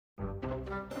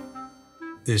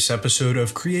This episode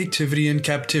of Creativity in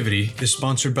Captivity is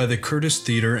sponsored by the Curtis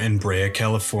Theater in Brea,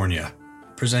 California,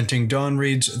 presenting Dawn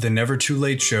Reed's The Never Too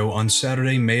Late Show on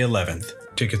Saturday, May 11th.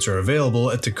 Tickets are available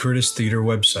at the Curtis Theater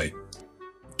website.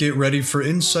 Get ready for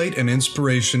insight and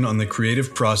inspiration on the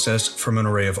creative process from an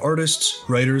array of artists,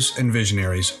 writers, and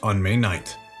visionaries on May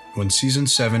 9th, when Season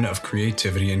 7 of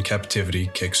Creativity in Captivity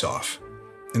kicks off.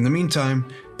 In the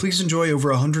meantime, please enjoy over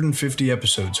 150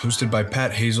 episodes hosted by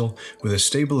Pat Hazel with a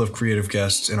stable of creative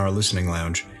guests in our listening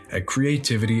lounge at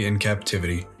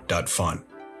creativityincaptivity.fun.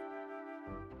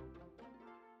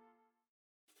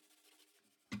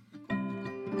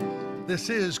 This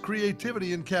is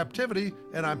Creativity in Captivity,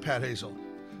 and I'm Pat Hazel.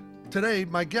 Today,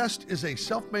 my guest is a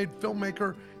self-made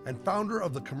filmmaker and founder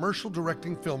of the Commercial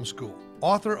Directing Film School,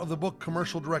 author of the book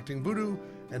Commercial Directing Voodoo,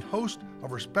 and host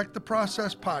of Respect the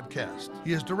Process podcast.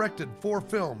 He has directed 4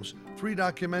 films, 3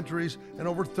 documentaries, and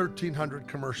over 1,300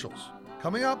 commercials.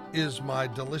 Coming up is my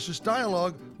delicious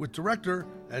dialogue with director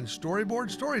and storyboard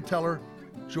storyteller,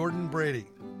 Jordan Brady.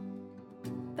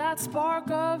 That spark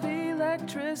of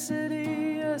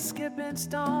electricity, a skipping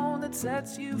stone that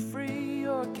sets you free.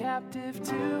 You're captive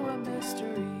to a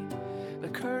mystery, the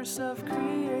curse of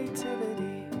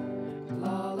creativity.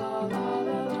 La la la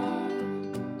la la.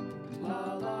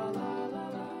 La la la la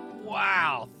la.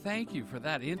 Wow, thank you for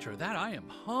that intro. That I am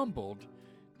humbled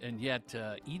and yet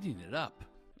eating it up.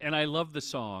 And I love the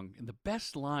song. And the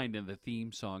best line in the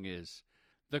theme song is,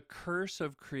 the curse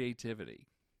of creativity.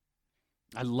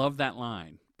 I love that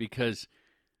line because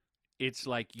it's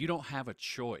like you don't have a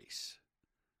choice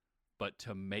but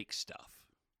to make stuff,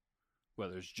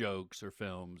 whether it's jokes or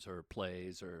films or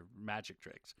plays or magic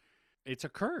tricks. It's a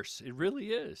curse. It really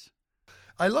is.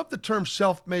 I love the term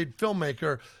self-made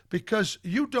filmmaker because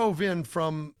you dove in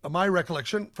from my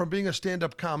recollection, from being a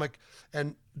stand-up comic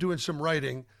and doing some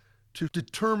writing to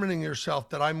determining yourself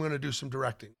that I'm going to do some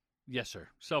directing. Yes, sir.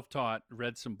 Self-taught,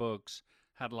 read some books,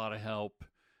 had a lot of help,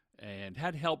 and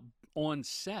had help on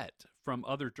set from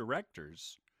other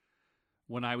directors.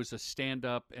 When I was a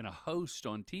stand-up and a host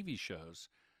on TV shows,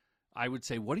 I would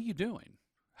say, what are you doing?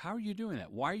 How are you doing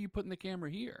that? Why are you putting the camera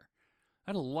here? I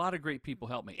had a lot of great people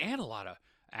help me, and a lot of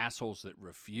assholes that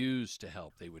refused to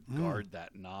help. They would guard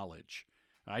that knowledge.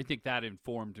 And I think that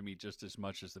informed me just as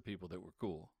much as the people that were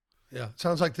cool. Yeah,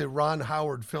 sounds like the Ron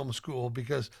Howard Film School,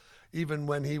 because even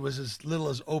when he was as little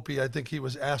as Opie, I think he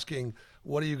was asking,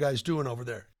 what are you guys doing over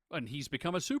there? And he's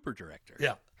become a super director.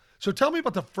 Yeah. So tell me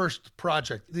about the first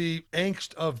project, the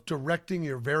angst of directing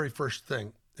your very first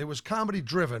thing. It was comedy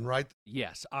driven, right?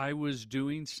 Yes, I was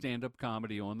doing stand-up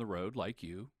comedy on the road like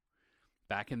you,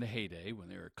 back in the heyday when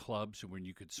there were clubs and when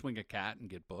you could swing a cat and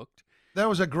get booked. That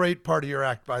was a great part of your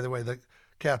act, by the way, the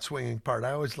cat swinging part.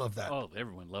 I always loved that. Oh,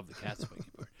 everyone loved the cat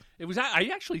swinging part. It was, I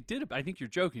actually did, I think you're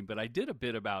joking, but I did a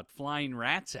bit about flying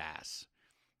rat's ass.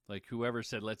 Like whoever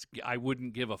said, I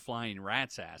wouldn't give a flying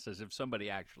rat's ass, as if somebody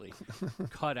actually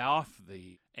cut off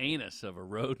the anus of a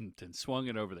rodent and swung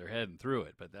it over their head and threw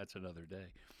it, but that's another day.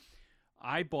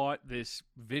 I bought this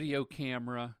video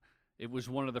camera. It was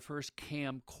one of the first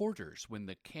camcorders when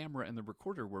the camera and the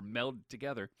recorder were melded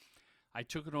together. I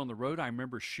took it on the road. I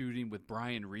remember shooting with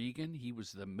Brian Regan. He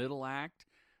was the middle act.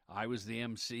 I was the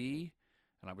MC.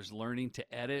 And I was learning to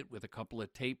edit with a couple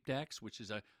of tape decks, which is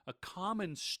a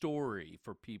common story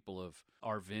for people of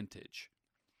our vintage.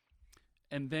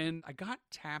 And then I got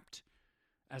tapped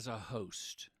as a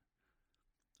host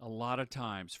a lot of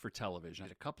times for television. I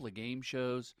had a couple of game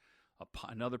shows,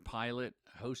 another pilot,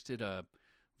 hosted a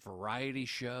variety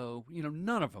show. You know,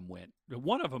 none of them went.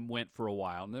 One of them went for a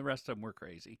while, and the rest of them were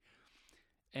crazy.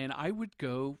 And I would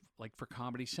go, like for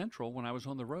Comedy Central, when I was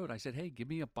on the road, I said, hey, give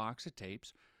me a box of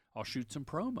tapes. I'll shoot some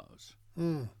promos.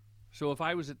 So if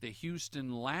I was at the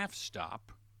Houston Laugh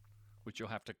Stop, which you'll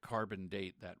have to carbon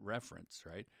date that reference,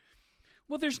 right?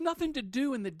 Well, there's nothing to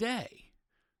do in the day.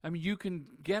 I mean, you can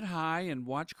get high and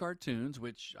watch cartoons,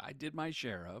 which I did my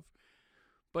share of,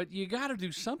 but you got to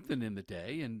do something in the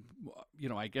day. And, you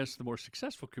know, I guess the more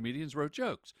successful comedians wrote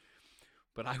jokes.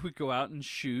 But I would go out and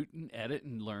shoot and edit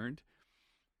and learned.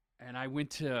 And I went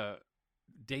to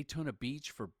Daytona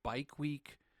Beach for Bike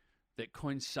Week that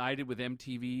coincided with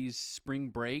MTV's Spring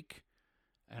Break,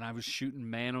 and I was shooting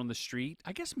Man on the Street.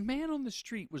 I guess Man on the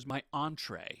Street was my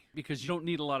entree because you don't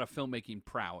need a lot of filmmaking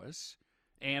prowess,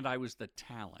 and I was the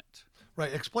talent.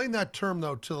 Right. Explain that term,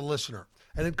 though, to the listener.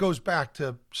 And it goes back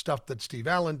to stuff that Steve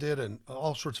Allen did and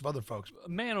all sorts of other folks.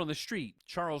 Man on the Street,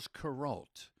 Charles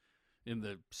Kuralt in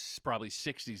the probably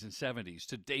 60s and 70s,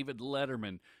 to David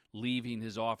Letterman leaving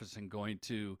his office and going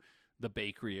to the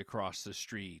bakery across the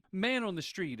street. Man on the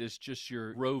Street is just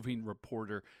your roving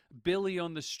reporter. Billy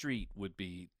on the Street would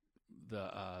be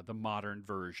the modern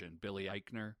version, Billy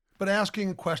Eichner. But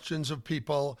asking questions of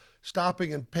people,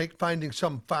 stopping and finding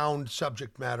some found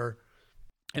subject matter.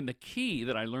 And the key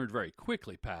that I learned very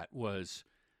quickly, Pat, was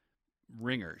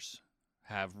ringers.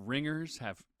 Have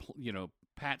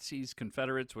patsies,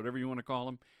 Confederates, whatever you want to call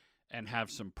them, and have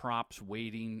some props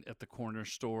waiting at the corner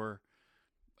store.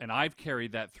 And I've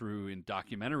carried that through in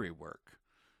documentary work.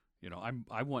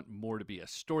 I want more to be a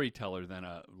storyteller than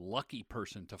a lucky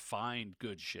person to find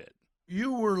good shit.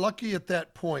 You were lucky at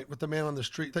that point with The Man on the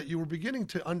Street that you were beginning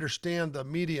to understand the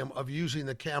medium of using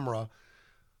the camera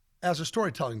as a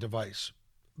storytelling device.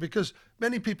 Because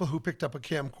many people who picked up a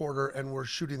camcorder and were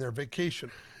shooting their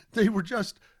vacation, they were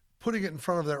just putting it in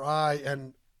front of their eye,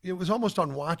 and it was almost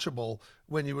unwatchable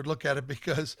when you would look at it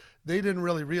because they didn't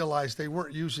really realize they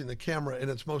weren't using the camera in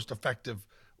its most effective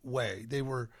way. They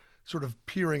were sort of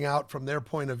peering out from their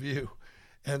point of view.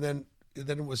 And then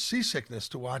it was seasickness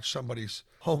to watch somebody's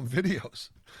home videos.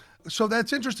 So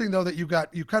that's interesting, though, that you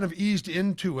kind of eased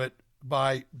into it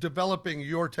by developing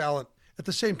your talent at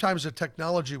the same time as the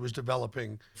technology was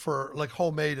developing for like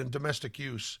homemade and domestic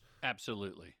use.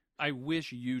 Absolutely. I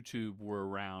wish YouTube were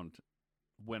around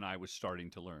when I was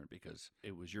starting to learn, because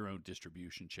it was your own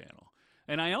distribution channel.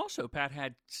 And I also, Pat,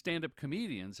 had stand-up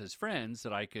comedians as friends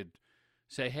that I could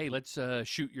say, hey, let's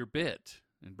shoot your bit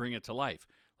and bring it to life.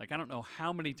 Like, I don't know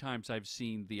how many times I've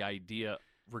seen the idea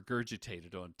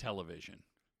regurgitated on television,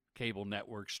 cable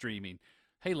network, streaming.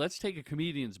 Hey, let's take a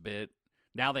comedian's bit.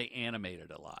 Now they animate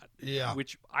it a lot. Yeah.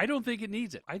 Which I don't think it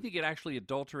needs it. I think it actually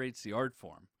adulterates the art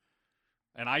form.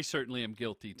 And I certainly am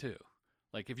guilty too.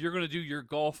 Like, if you're going to do your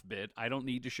golf bit, I don't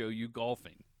need to show you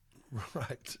golfing.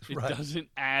 Right. It doesn't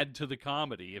add to the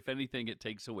comedy. If anything, it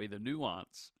takes away the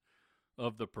nuance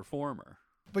of the performer.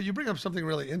 But you bring up something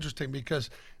really interesting, because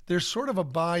there's sort of a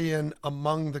buy-in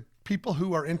among the people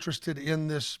who are interested in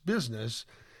this business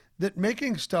that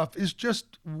making stuff is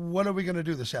just, what are we going to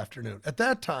do this afternoon? At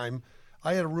that time,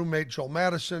 I had a roommate, Joel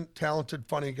Madison, talented,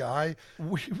 funny guy.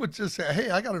 We would just say, hey,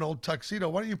 I got an old tuxedo.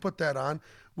 Why don't you put that on?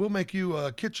 We'll make you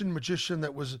a kitchen magician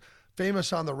that was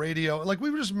famous on the radio. Like, we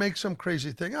would just make some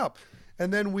crazy thing up.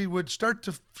 And then we would start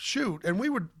to shoot, and we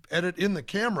would edit in the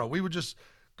camera. We would just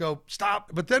go,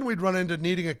 stop. But then we'd run into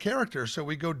needing a character. So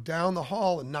we go down the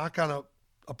hall and knock on a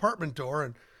apartment door,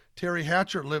 and Terry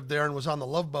Hatcher lived there and was on the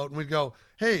Love Boat. And we'd go,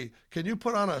 hey, can you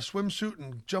put on a swimsuit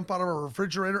and jump out of a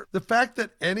refrigerator? The fact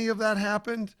that any of that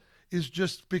happened is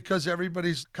just because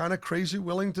everybody's kind of crazy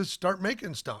willing to start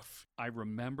making stuff. I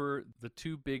remember the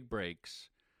two big breaks.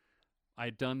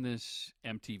 I'd done this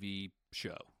MTV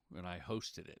show, and I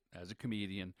hosted it as a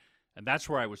comedian. And that's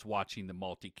where I was watching the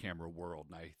multi-camera world.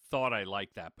 And I thought I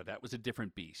liked that, but that was a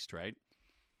different beast, right?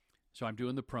 So I'm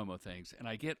doing the promo things, and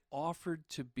I get offered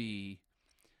to be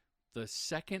the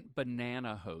second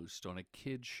banana host on a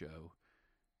kids show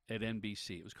at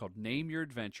NBC. It was called Name Your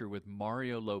Adventure with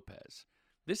Mario Lopez.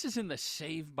 This is in the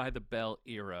Saved by the Bell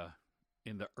era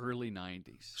in the early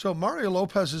 90s. So Mario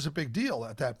Lopez is a big deal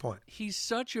at that point. He's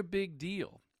such a big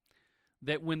deal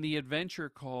that when the adventure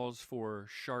calls for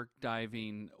shark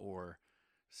diving or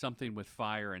something with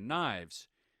fire and knives,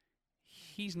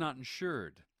 he's not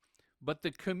insured. But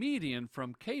the comedian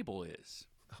from cable is.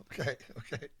 Okay.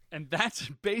 And that's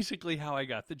basically how I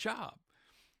got the job.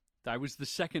 I was the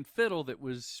second fiddle that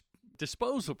was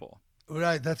disposable.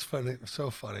 Right, that's funny. So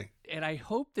funny. And I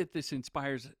hope that this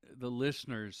inspires the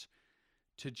listeners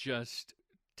to just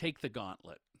take the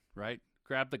gauntlet, right?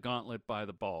 Grab the gauntlet by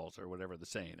the balls, or whatever the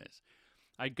saying is.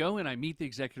 I go and I meet the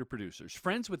executive producers,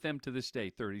 friends with them to this day,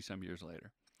 30-some years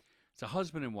later. It's a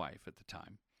husband and wife at the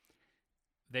time.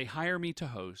 They hire me to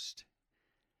host,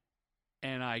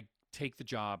 and I take the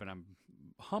job, and I'm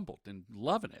humbled and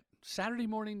loving it. Saturday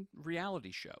morning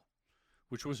reality show,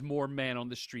 which was more man on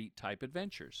the street type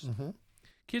adventures. Mm-hmm.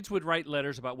 Kids would write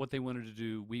letters about what they wanted to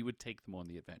do. We would take them on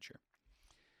the adventure.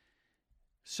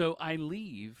 So I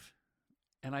leave,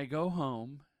 and I go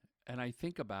home, and I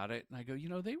think about it, and I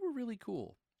go, they were really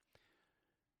cool.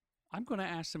 I'm going to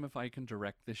ask them if I can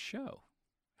direct this show,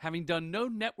 having done no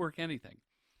network anything.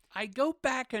 I go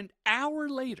back an hour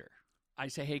later. I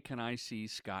say, hey, can I see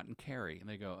Scott and Carrie? And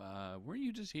they go, weren't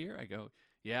you just here? I go,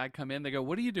 yeah. I come in. They go,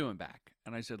 what are you doing back?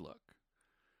 And I said, look.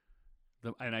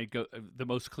 And I go, the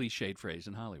most cliched phrase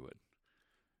in Hollywood.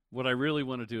 What I really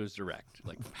want to do is direct.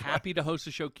 Like, happy to host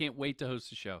a show, can't wait to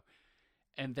host a show.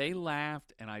 And they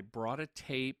laughed, and I brought a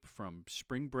tape from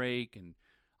spring break, and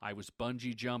I was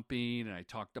bungee jumping, and I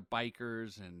talked to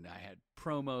bikers, and I had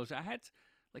promos. I had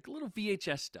like little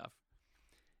VHS stuff.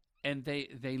 And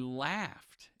they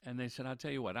laughed, and they said, I'll tell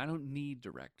you what, I don't need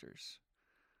directors.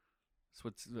 That's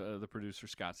what the producer,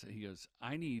 Scott, said. He goes,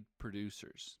 I need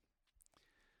producers.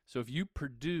 So if you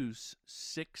produce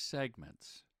 6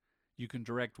 segments, you can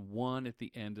direct 1 at the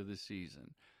end of the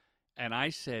season. And I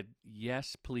said,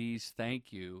 yes, please,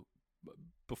 thank you,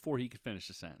 before he could finish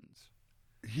the sentence.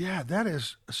 Yeah, that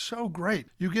is so great.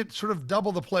 You get sort of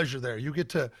double the pleasure there. You get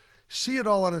to see it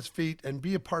all on its feet and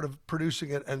be a part of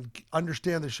producing it and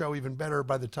understand the show even better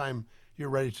by the time you're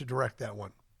ready to direct that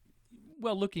one.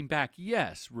 Well, looking back,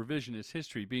 yes, revisionist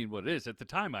history being what it is. At the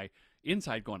time,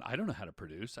 inside going, I don't know how to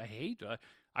produce.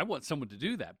 I want someone to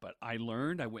do that. But I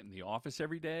learned. I went in the office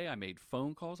every day. I made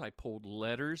phone calls. I pulled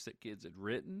letters that kids had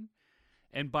written.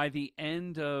 And by the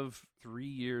end of 3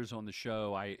 years on the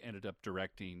show, I ended up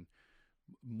directing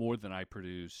more than I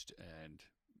produced. And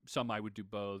some I would do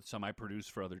both. Some I produced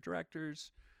for other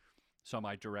directors. Some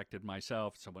I directed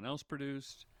myself. Someone else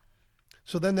produced.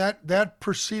 So then that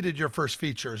preceded your first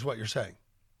feature is what you're saying.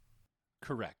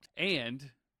 Correct.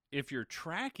 And if you're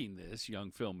tracking this,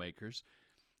 young filmmakers,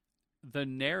 the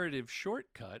narrative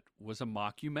shortcut was a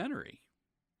mockumentary.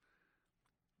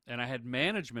 And I had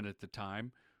management at the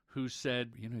time who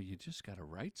said, you just got to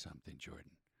write something,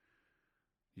 Jordan.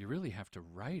 You really have to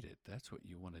write it. That's what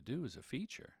you want to do as a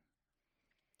feature.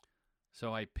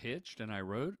 So I pitched and I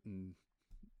wrote and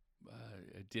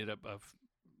I did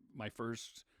my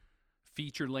first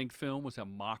feature-length film was a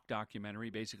mock documentary,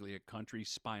 basically a country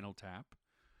Spinal Tap,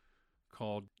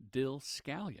 called Dill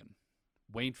Scallion.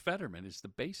 Wayne Fetterman is the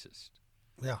bassist.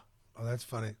 Yeah. Oh, that's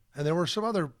funny. And there were some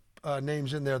other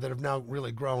names in there that have now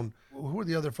really grown. Who were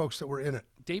the other folks that were in it?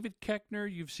 David Koechner,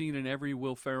 you've seen in every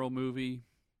Will Ferrell movie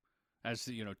as,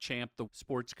 Champ, the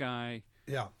sports guy.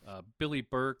 Yeah. Billy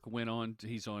Burke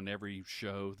he's on every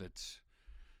show that's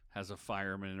has a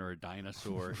fireman or a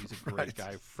dinosaur. He's a great Right.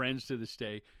 guy. Friends to this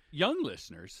day. Young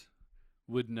listeners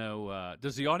would know.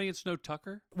 Does the audience know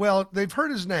Tucker? Well, they've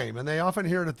heard his name, and they often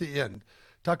hear it at the end.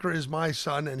 Tucker is my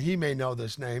son, and he may know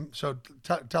this name. So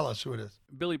tell us who it is.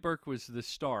 Billy Burke was the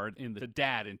star in the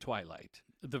dad in Twilight,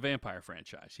 the vampire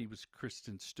franchise. He was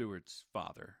Kristen Stewart's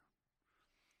father.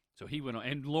 So he went on,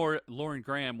 and Lauren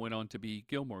Graham went on to be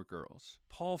Gilmore Girls.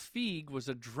 Paul Feig was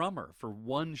a drummer for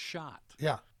One Shot.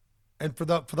 Yeah. And for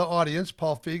the audience,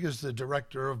 Paul Feig is the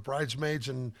director of Bridesmaids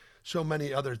and so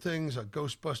many other things, a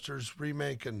Ghostbusters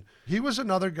remake. And he was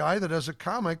another guy that as a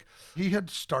comic, he had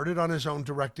started on his own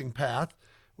directing path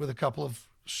with a couple of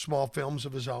small films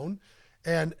of his own.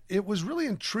 And it was really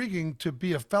intriguing to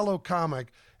be a fellow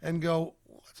comic and go,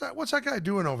 what's that guy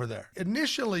doing over there?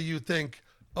 Initially, you think,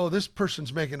 oh, this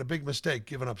person's making a big mistake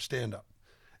giving up stand-up.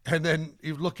 And then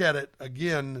you look at it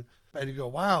again and you go,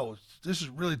 wow, this is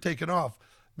really taking off.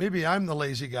 Maybe I'm the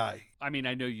lazy guy. I mean,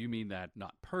 I know you mean that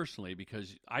not personally,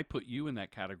 because I put you in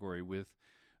that category with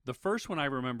the first one I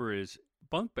remember is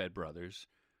Bunk Bed Brothers,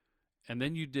 and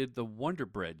then you did the Wonder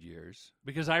Bread years,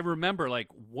 because I remember, like,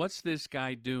 what's this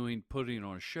guy doing putting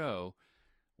on a show?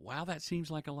 Wow, that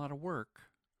seems like a lot of work,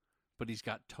 but he's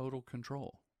got total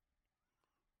control.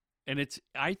 And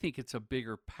I think it's a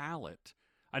bigger palette.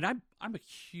 And I'm a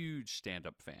huge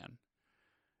stand-up fan,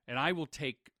 and I will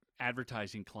take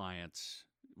advertising clients,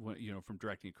 from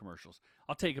directing commercials.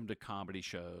 I'll take them to comedy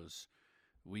shows.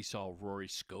 We saw Rory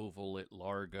Scovel at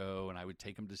Largo, and I would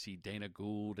take him to see Dana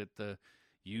Gould at the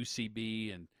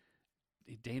UCB. And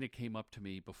Dana came up to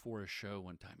me before a show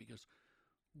one time. He goes,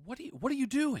 "What are you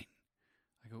doing?"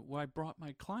 I go, "Well, I brought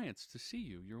my clients to see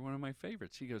you. You're one of my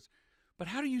favorites." He goes, "But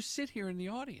how do you sit here in the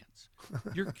audience?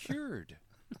 You're cured."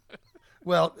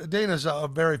 Well, Dana's a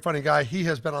very funny guy. He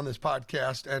has been on this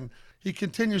podcast, and he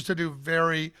continues to do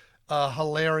very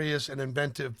hilarious and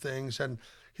inventive things. And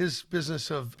his business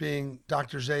of being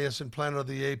Dr. Zaius in Planet of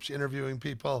the Apes, interviewing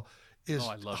people, is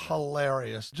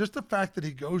hilarious. Just the fact that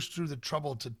he goes through the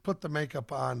trouble to put the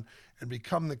makeup on and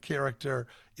become the character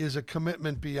is a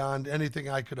commitment beyond anything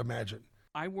I could imagine.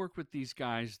 I work with these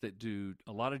guys that do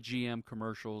a lot of GM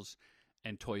commercials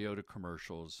and Toyota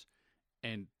commercials,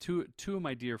 and two of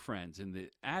my dear friends in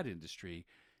the ad industry,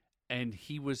 and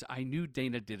I knew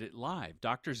Dana did it live.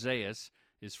 Dr. Zaius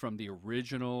is from the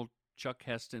original Chuck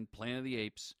Heston, Planet of the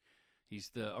Apes. He's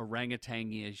the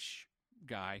orangutan-ish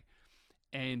guy.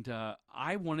 And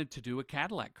I wanted to do a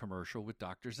Cadillac commercial with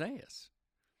Dr. Zaius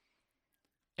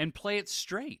and play it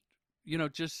straight.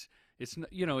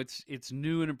 It's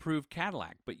new and improved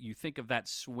Cadillac, but you think of that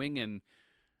swinging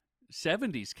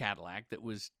 70s Cadillac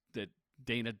that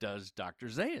Dana does Dr.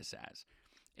 Zaius as.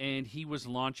 And he was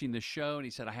launching the show, and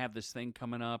he said, "I have this thing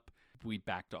coming up." We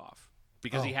backed off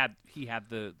because he had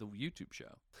the YouTube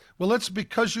show. Well,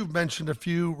 because you've mentioned a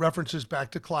few references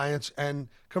back to clients and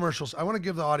commercials, I want to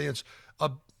give the audience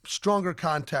a stronger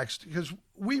context, because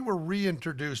we were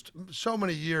reintroduced. So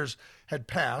many years had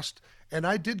passed, And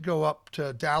I did go up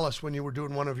to Dallas when you were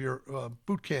doing one of your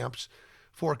boot camps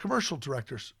for commercial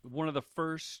directors. One of the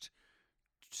first,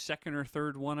 second or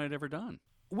third one I'd ever done.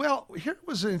 Well, here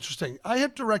was interesting. I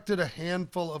had directed a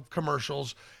handful of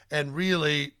commercials and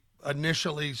really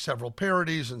initially several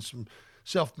parodies and some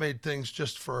self-made things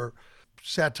just for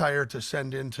satire to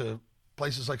send into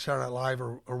places like Saturday Night Live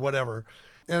or whatever.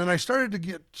 And then I started to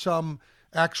get some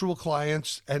actual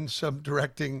clients and some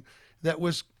directing that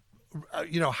was,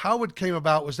 how it came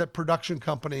about was that production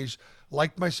companies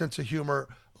liked my sense of humor,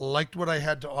 liked what I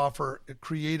had to offer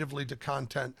creatively to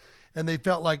content, and they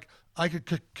felt like I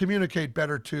could communicate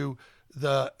better to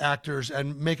the actors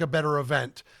and make a better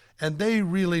event. And they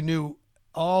really knew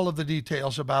all of the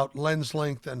details about lens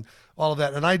length and all of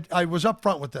that. And I was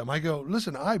upfront with them. I go,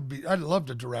 listen, I'd love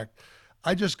to direct.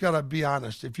 I just got to be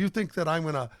honest. If you think that I'm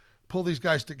going to pull these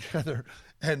guys together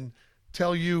and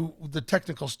tell you the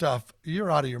technical stuff,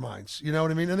 you're out of your minds. You know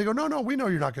what I mean? And they go, no, we know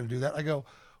you're not going to do that. I go,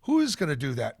 who is going to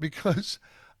do that? Because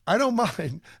I don't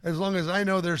mind as long as I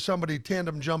know there's somebody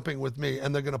tandem jumping with me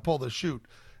and they're going to pull the chute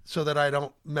so that I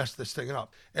don't mess this thing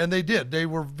up. And they did. They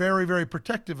were very, very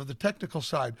protective of the technical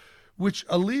side, which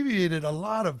alleviated a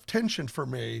lot of tension for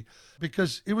me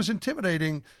because it was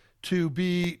intimidating to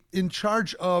be in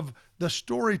charge of the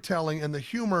storytelling and the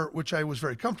humor, which I was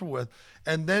very comfortable with,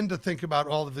 and then to think about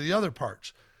all of the other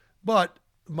parts. But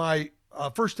my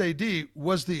first AD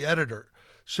was the editor.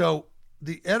 So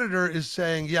the editor is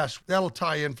saying, yes, that'll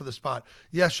tie in for the spot.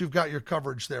 Yes, you've got your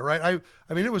coverage there, right?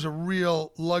 I mean, it was a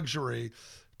real luxury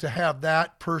to have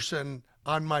that person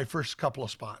on my first couple of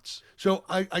spots. So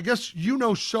I guess you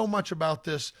know so much about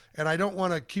this, and I don't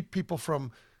want to keep people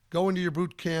from going to your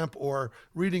boot camp or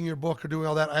reading your book or doing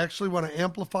all that. I actually want to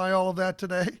amplify all of that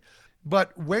today.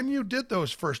 But when you did those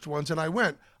first ones, and I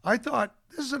went, I thought,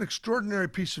 this is an extraordinary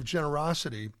piece of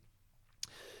generosity.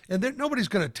 And then nobody's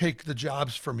going to take the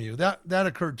jobs from you. That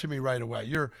occurred to me right away.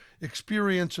 Your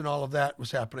experience and all of that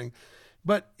was happening.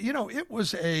 But, it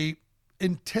was a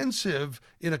intensive,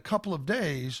 in a couple of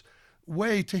days,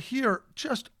 way to hear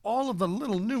just all of the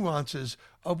little nuances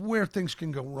of where things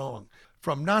can go wrong.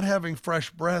 From not having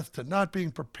fresh breath to not being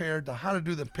prepared to how to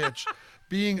do the pitch,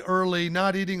 being early,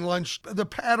 not eating lunch, the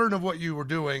pattern of what you were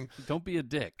doing. Don't be a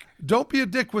dick. Don't be a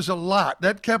dick was a lot.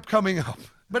 That kept coming up.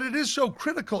 But it is so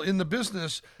critical in the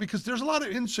business because there's a lot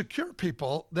of insecure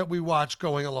people that we watch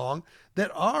going along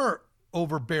that are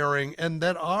overbearing and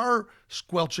that are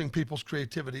squelching people's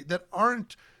creativity, that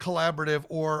aren't collaborative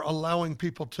or allowing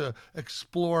people to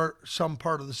explore some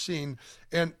part of the scene.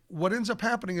 And what ends up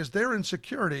happening is their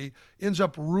insecurity ends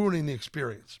up ruining the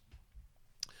experience.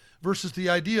 Versus the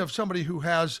idea of somebody who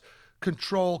has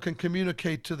control, can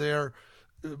communicate to their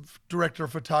director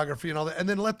of photography and all that, and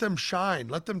then let them shine,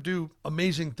 let them do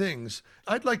amazing things.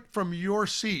 I'd like, from your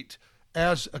seat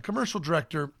as a commercial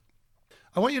director,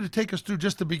 I want you to take us through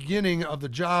just the beginning of the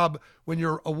job when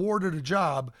you're awarded a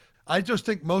job. I just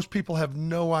think most people have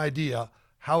no idea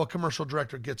how a commercial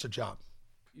director gets a job.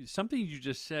 Something you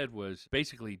just said was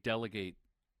basically delegate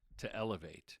to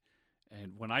elevate.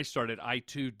 And when I started, I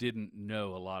too didn't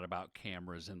know a lot about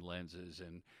cameras and lenses.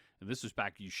 And this was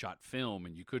back, you shot film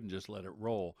and you couldn't just let it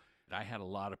roll. I had a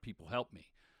lot of people help me.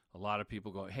 A lot of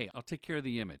people go, hey, I'll take care of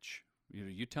the image.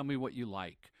 You tell me what you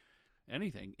like.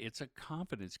 Anything. It's a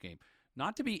confidence game.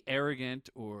 Not to be arrogant,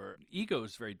 or ego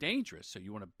is very dangerous. So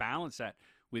you want to balance that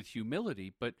with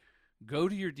humility, but go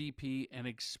to your DP and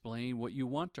explain what you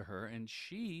want to her. And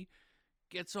she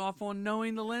gets off on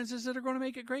knowing the lenses that are going to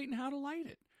make it great and how to light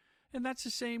it. And that's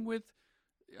the same with,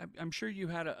 I'm sure you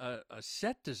had a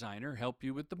set designer help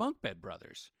you with the Bunk Bed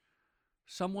Brothers.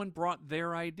 Someone brought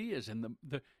their ideas, and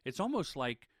it's almost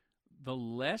like the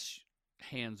less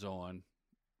hands-on,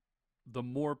 the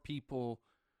more people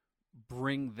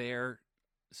bring their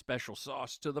special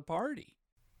sauce to the party.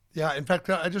 Yeah, in fact,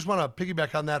 I just want to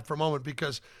piggyback on that for a moment,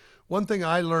 because one thing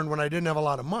I learned when I didn't have a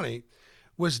lot of money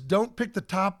was don't pick the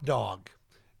top dog.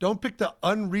 Don't pick the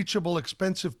unreachable,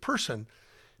 expensive person.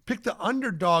 Pick the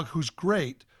underdog who's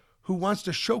great, who wants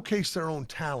to showcase their own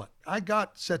talent. I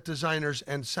got set designers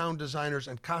and sound designers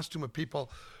and costume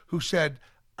people who said,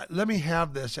 let me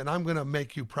have this and I'm going to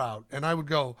make you proud. And I would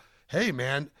go, hey,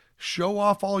 man, show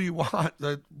off all you want.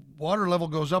 The water level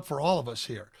goes up for all of us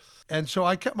here. And so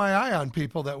I kept my eye on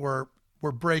people that were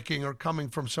breaking or coming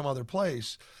from some other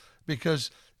place,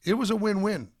 because it was a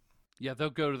win-win. Yeah,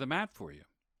 they'll go to the mat for you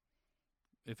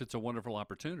if it's a wonderful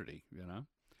opportunity,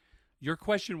 Your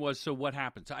question was, so what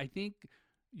happens? I think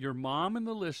your mom and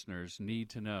the listeners need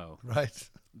to know. Right.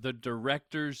 The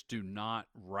directors do not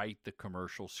write the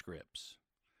commercial scripts.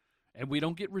 And we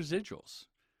don't get residuals.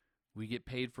 We get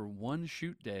paid for one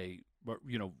shoot day,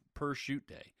 per shoot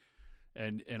day.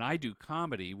 And I do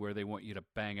comedy where they want you to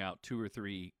bang out 2 or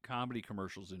 3 comedy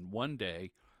commercials in one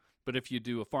day. But if you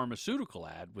do a pharmaceutical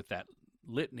ad with that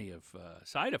litany of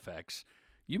side effects,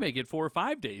 you may get 4 or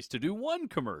 5 days to do one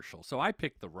commercial. So I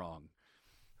picked the wrong.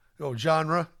 Oh,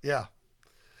 genre? Yeah.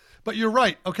 But you're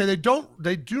right. Okay, they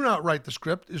do not write the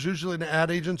script. There's usually an ad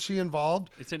agency involved.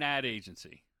 It's an ad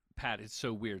agency. Pat, it's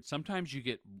so weird. Sometimes you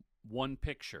get one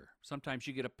picture. Sometimes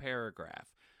you get a paragraph.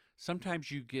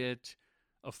 Sometimes you get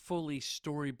a fully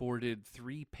storyboarded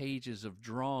 3 pages of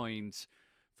drawings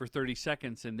for 30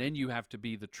 seconds, and then you have to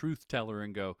be the truth teller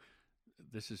and go,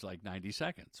 this is like 90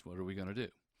 seconds. What are we going to do?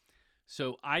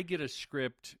 So I get a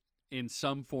script in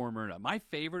some form or another. My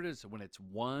favorite is when it's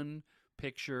one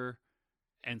picture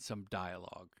and some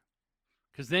dialogue,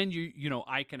 because then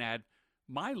I can add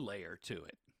my layer to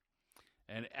it.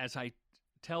 And as I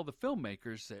tell the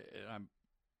filmmakers that I'm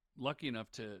lucky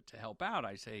enough to help out,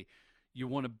 I say, you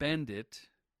want to bend it,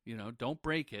 don't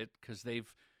break it, because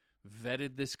they've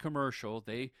vetted this commercial.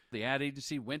 The ad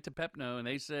agency went to Pepto and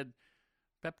they said,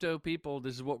 Pepto people,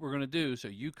 this is what we're going to do. So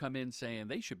you come in saying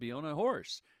they should be on a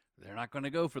horse. They're not going to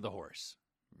go for the horse,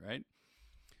 right?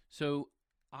 So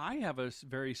I have a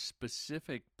very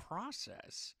specific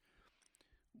process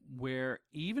where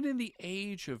even in the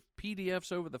age of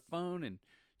PDFs over the phone and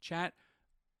chat,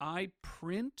 I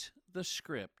print the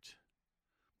script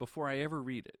before I ever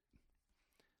read it.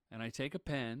 And I take a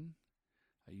pen.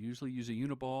 I usually use a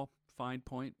Uniball fine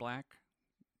point black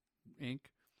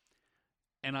ink.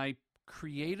 And I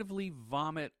creatively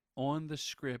vomit on the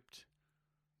script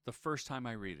the first time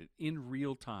I read it in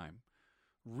real time.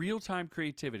 Real-time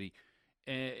creativity.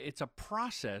 It's a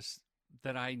process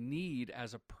that I need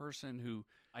as a person who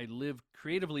I live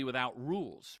creatively without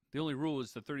rules. The only rule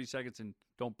is the 30 seconds and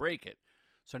don't break it.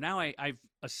 So now I've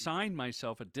assigned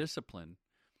myself a discipline,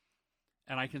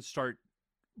 and I can start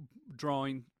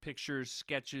drawing pictures,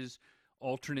 sketches,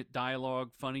 alternate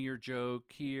dialogue, funnier joke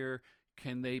here.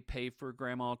 Can they pay for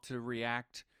grandma to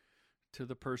react to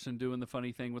the person doing the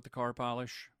funny thing with the car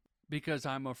polish? Because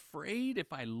I'm afraid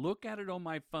if I look at it on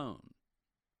my phone,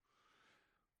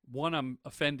 one, I'm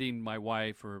offending my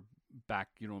wife, or back,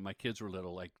 when my kids were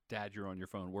little, like, Dad, you're on your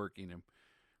phone working and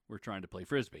we're trying to play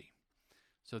Frisbee.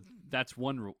 So that's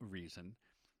one reason.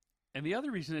 And the other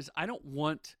reason is I don't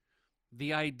want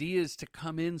the ideas to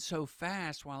come in so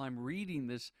fast while I'm reading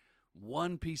this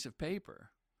one piece of paper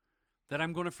that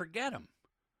I'm going to forget them.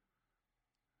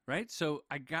 Right? So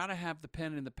I got to have the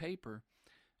pen and the paper,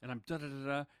 and I'm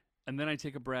da-da-da-da, and then I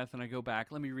take a breath and I go back.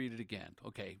 Let me read it again.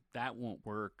 Okay, that won't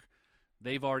work.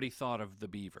 They've already thought of the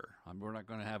beaver. We're not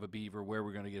going to have a beaver. Where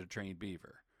we're going to get a trained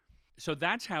beaver. So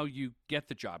that's how you get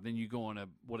the job. Then you go on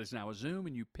what is now a Zoom,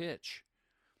 and you pitch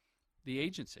the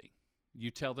agency.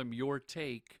 You tell them your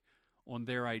take on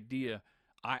their idea.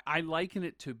 I liken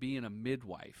it to being a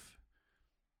midwife.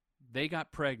 They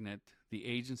got pregnant. The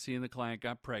agency and the client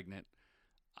got pregnant.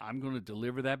 I'm going to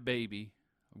deliver that baby.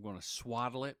 I'm going to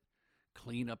swaddle it,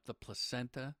 clean up the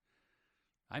placenta.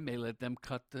 I may let them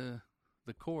cut the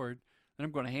cord. And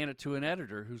I'm going to hand it to an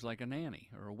editor who's like a nanny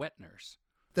or a wet nurse.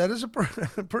 That is a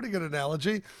pretty good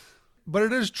analogy. But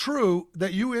it is true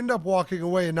that you end up walking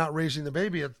away and not raising the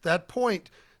baby at that point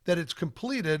that it's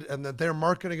completed and that they're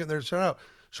marketing it and they're set out.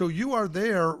 So you are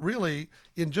there really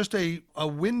in just a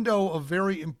window of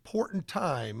very important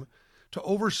time to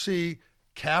oversee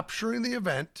capturing the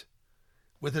event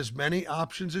with as many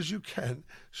options as you can.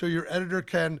 So your editor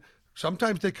can,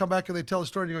 sometimes they come back and they tell a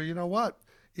story and you go, you know what?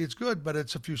 It's good, but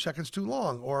it's a few seconds too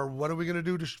long. Or what are we going to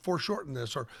do to foreshorten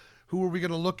this? Or who are we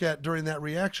going to look at during that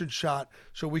reaction shot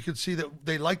so we could see that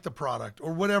they like the product,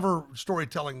 or whatever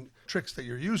storytelling tricks that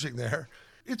you're using there.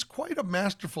 It's quite a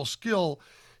masterful skill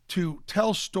to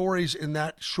tell stories in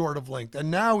that short of length,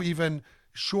 and now even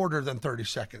shorter than 30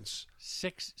 seconds.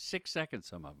 6 seconds,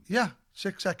 some of them. Yeah,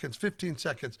 6 seconds, 15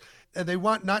 seconds. And they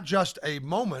want not just a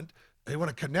moment, they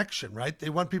want a connection, right? They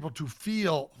want people to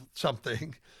feel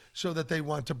something so that they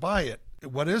want to buy it.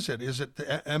 What is it? Is it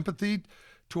the empathy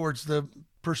towards the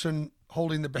person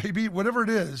holding the baby? Whatever it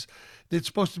is, it's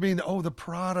supposed to mean, oh, the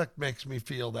product makes me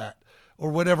feel that,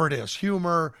 or whatever it is.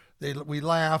 Humor, we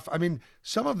laugh. I mean,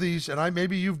 some of these, and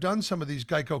maybe you've done some of these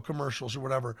Geico commercials or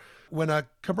whatever. When a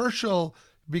commercial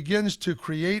begins to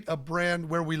create a brand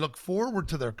where we look forward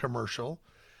to their commercial,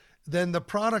 then the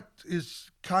product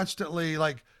is constantly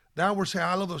like, now we're saying,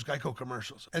 I love those Geico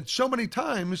commercials. And so many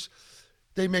times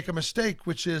they make a mistake,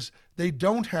 which is they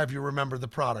don't have you remember the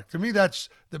product. To me, that's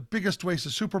the biggest waste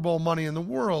of Super Bowl money in the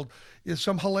world, is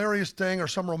some hilarious thing or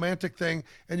some romantic thing,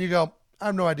 and you go, I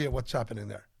have no idea what's happening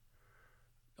there.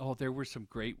 Oh, there were some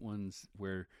great ones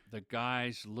where the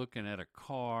guy's looking at a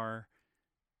car,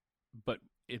 but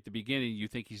at the beginning, you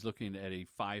think he's looking at a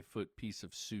 5-foot piece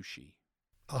of sushi.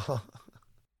 Uh-huh.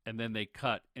 And then they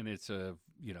cut, and it's a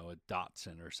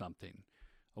Datsun or something.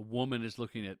 A woman is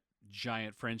looking at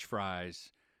giant French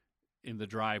fries in the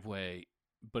driveway,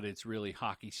 but it's really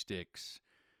hockey sticks.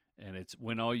 And it's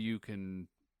when all you can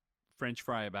French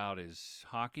fry about is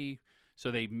hockey.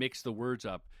 So they mix the words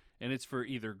up. And it's for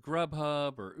either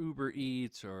Grubhub or Uber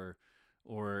Eats or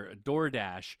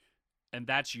DoorDash. And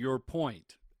that's your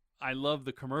point. I love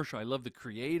the commercial. I love the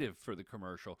creative for the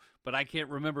commercial, but I can't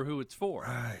remember who it's for.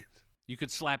 Right. You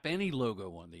could slap any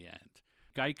logo on the end.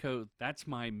 Geico, that's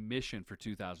my mission for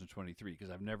 2023 because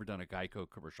I've never done a Geico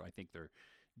commercial. I think they're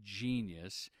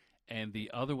genius. And the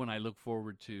other one I look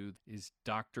forward to is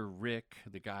Dr. Rick,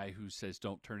 the guy who says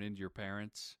don't turn into your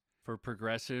parents for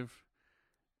Progressive.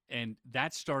 And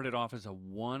that started off as a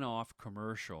one-off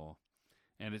commercial,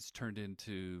 and it's turned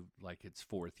into like its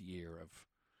 4th year of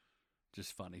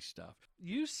just funny stuff.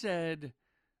 You said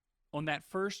on that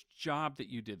first job that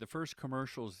you did, the first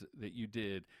commercials that you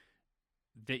did,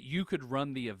 that you could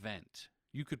run the event.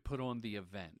 You could put on the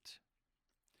event.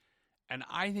 And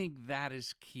I think that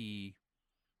is key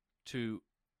to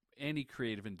any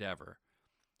creative endeavor.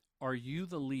 Are you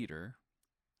the leader?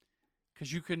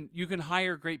 Because you can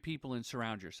hire great people and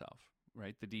surround yourself,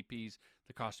 right? The DPs,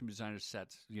 the costume designers,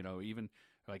 sets, even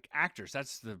like actors.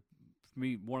 That's for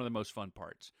me one of the most fun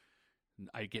parts.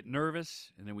 I get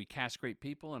nervous, and then we cast great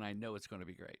people, and I know it's going to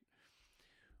be great.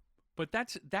 But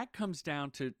that comes down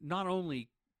to not only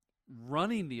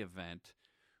running the event,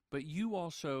 but you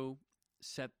also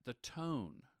set the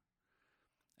tone.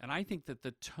 And I think that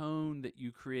the tone that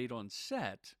you create on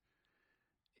set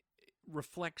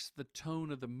reflects the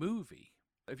tone of the movie.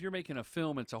 If you're making a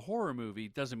film, it's a horror movie,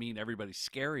 it doesn't mean everybody's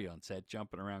scary on set,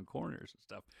 jumping around corners and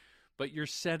stuff. But you're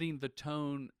setting the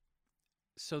tone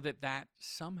so that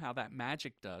somehow that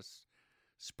magic dust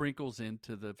sprinkles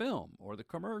into the film or the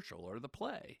commercial or the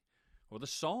play or the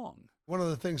song. One of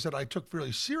the things that I took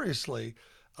really seriously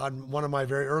on one of my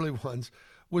very early ones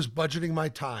was budgeting my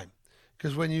time.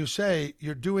 Because when you say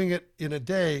you're doing it in a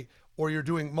day or you're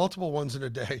doing multiple ones in a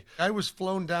day, I was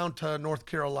flown down to North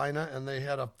Carolina, and they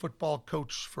had a football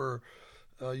coach for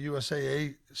a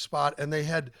USAA spot, and they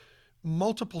had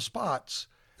multiple spots.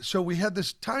 So we had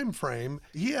this time frame.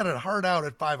 He had it hard out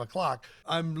at 5 o'clock.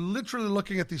 I'm literally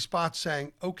looking at these spots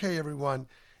saying, okay, everyone,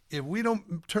 if we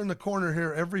don't turn the corner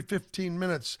here every 15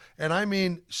 minutes, and I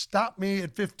mean, stop me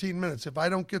at 15 minutes. If I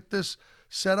don't get this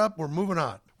set up, we're moving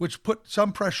on, which put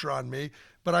some pressure on me.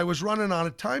 But I was running on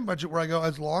a time budget where I go,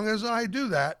 as long as I do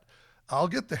that, I'll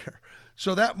get there.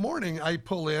 So that morning I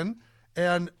pull in,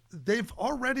 and they've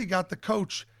already got the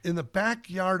coach in the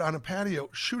backyard on a patio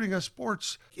shooting a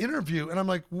sports interview. And I'm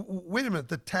like, wait a minute,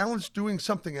 the talent's doing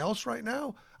something else right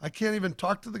now? I can't even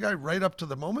talk to the guy right up to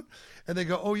the moment. And they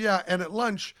go, oh yeah, and at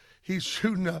lunch, he's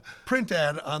shooting a print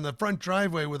ad on the front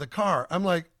driveway with a car. I'm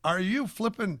like, are you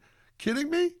flipping kidding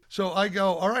me? So I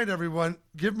go, all right, everyone,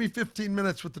 give me 15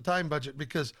 minutes with the time budget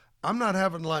because I'm not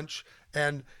having lunch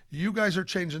and you guys are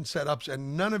changing setups.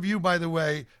 And none of you, by the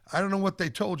way, I don't know what they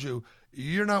told you,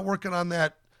 you're not working on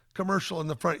that commercial in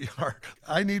the front yard.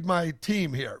 I need my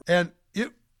team here. And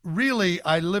it really,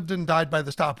 I lived and died by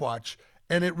the stopwatch,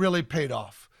 and it really paid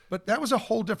off. But that was a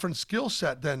whole different skill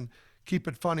set than keep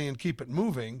it funny and keep it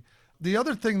moving. The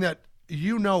other thing that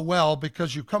you know well,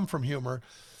 because you come from humor,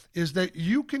 is that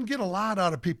you can get a lot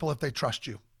out of people if they trust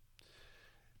you.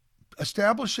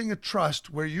 Establishing a trust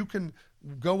where you can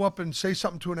go up and say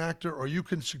something to an actor, or you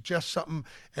can suggest something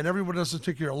and everyone doesn't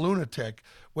think you're a lunatic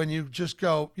when you just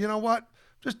go, you know what,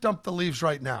 just dump the leaves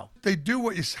right now. They do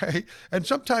what you say, and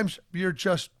sometimes you're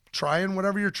just trying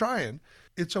whatever you're trying.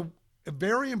 It's a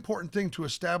very important thing to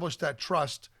establish that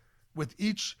trust with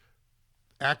each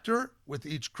actor, with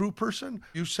each crew person.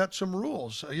 You set some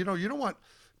rules. You don't want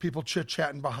people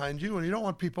chit-chatting behind you, and you don't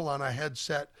want people on a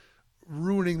headset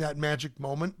ruining that magic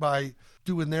moment by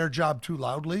doing their job too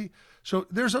loudly. So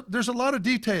there's a lot of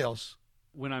details.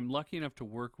 When I'm lucky enough to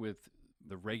work with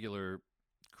the regular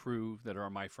crew that are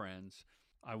my friends,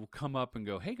 I will come up and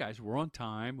go, hey guys, we're on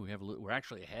time. We're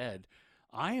actually ahead.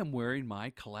 I am wearing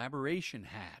my collaboration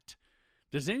hat.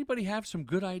 Does anybody have some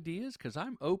good ideas? Because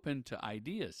I'm open to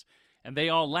ideas. And they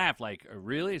all laugh like,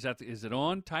 really? Is it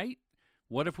on tight?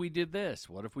 What if we did this?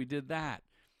 What if we did that?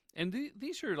 And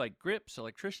these are like grips,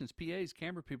 electricians, PAs,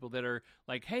 camera people that are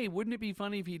like, hey, wouldn't it be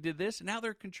funny if he did this? And now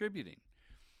they're contributing.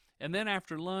 And then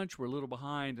after lunch, we're a little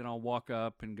behind, and I'll walk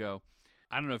up and go,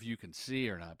 I don't know if you can see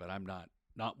or not, but I'm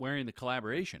not wearing the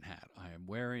collaboration hat. I am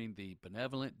wearing the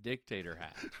benevolent dictator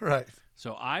hat. Right.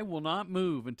 So I will not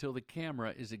move until the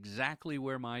camera is exactly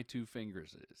where my two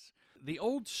fingers is. The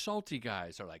old salty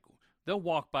guys are like, they'll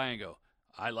walk by and go,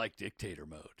 I like dictator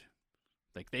mode.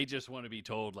 Like they just want to be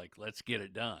told, like, let's get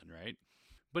it done, right?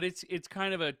 But it's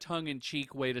kind of a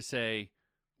tongue-in-cheek way to say,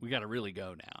 we got to really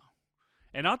go now.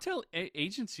 And I'll tell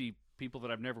agency people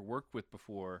that I've never worked with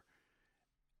before,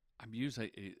 I'm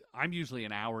usually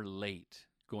an hour late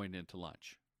going into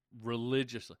lunch,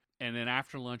 religiously. And then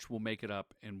after lunch, we'll make it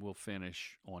up and we'll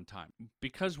finish on time.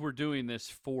 Because we're doing this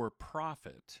for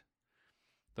profit,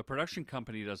 the production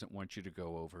company doesn't want you to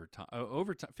go over time.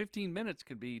 15 minutes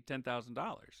could be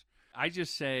 $10,000. I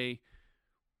just say,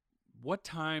 what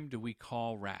time do we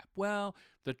call wrap? Well,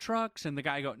 the trucks and the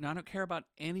guy go, no, I don't care about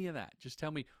any of that. Just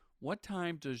tell me, what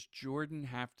time does Jordan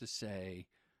have to say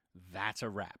that's a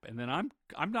wrap? And then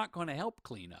I'm not going to help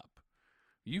clean up.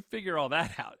 You figure all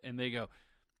that out. And they go,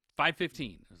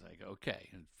 5:15. I was like, okay.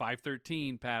 And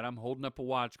 5:13, Pat, I'm holding up a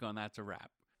watch going, that's a wrap.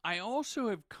 I also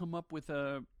have come up with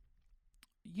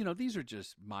these are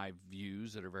just my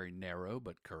views that are very narrow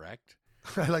but correct.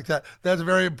 I like that. That's a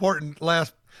very important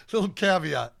last little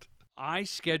caveat. I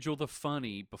schedule the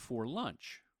funny before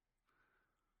lunch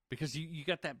because you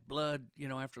got that blood,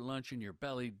 after lunch in your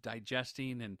belly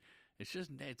digesting, and it's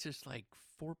just like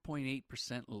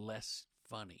 4.8% less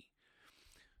funny.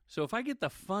 So if I get the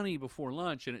funny before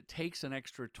lunch and it takes an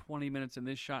extra 20 minutes in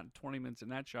this shot and 20 minutes in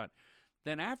that shot,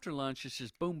 then after lunch it's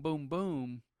just boom, boom,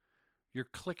 boom. You're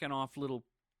clicking off little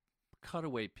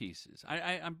cutaway pieces.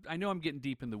 I know I'm getting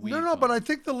deep in the weeds. No, but I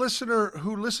think the listener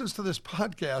who listens to this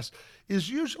podcast is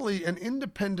usually an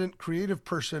independent, creative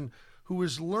person who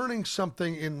is learning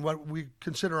something in what we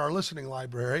consider our listening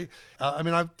library.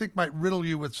 I think might riddle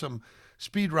you with some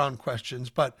speed round questions,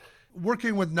 but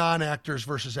working with non-actors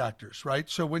versus actors, right?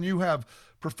 So when you have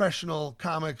professional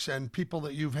comics and people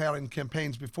that you've had in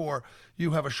campaigns before,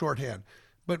 you have a shorthand.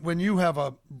 But when you have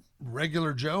a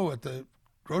regular Joe at the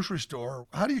grocery store,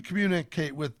 how do you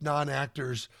communicate with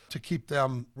non-actors to keep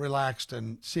them relaxed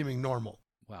and seeming normal?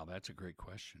 Wow, that's a great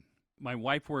question. My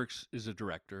wife is a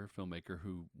director, filmmaker,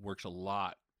 who works a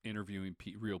lot interviewing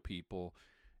real people,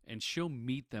 and she'll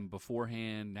meet them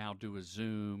beforehand, now do a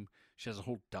Zoom. She has a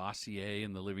whole dossier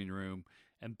in the living room,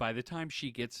 and by the time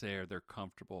she gets there, they're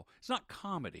comfortable. It's not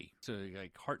comedy. It's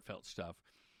like heartfelt stuff.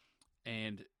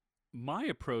 And my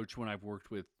approach when I've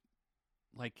worked with,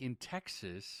 like in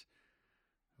Texas,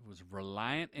 it was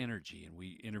Reliant Energy, and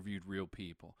we interviewed real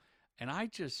people. And I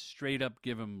just straight up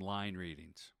give them line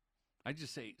readings. I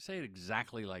just say it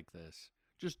exactly like this,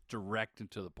 just direct and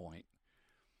to the point.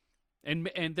 And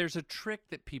there's a trick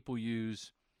that people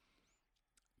use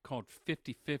called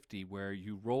 50-50, where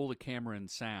you roll the camera and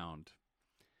sound,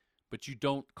 but you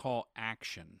don't call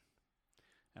action.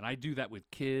 And I do that with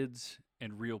kids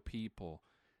and real people.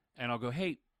 And I'll go,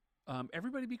 hey,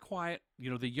 everybody be quiet.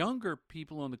 The younger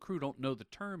people on the crew don't know the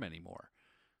term anymore.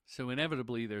 So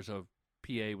inevitably there's a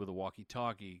PA with a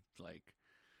walkie-talkie, like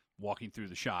walking through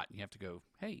the shot, and you have to go,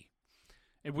 hey.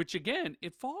 And which, again,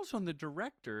 it falls on the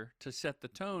director to set the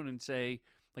tone and say,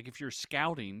 like if you're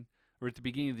scouting, or at the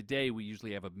beginning of the day, we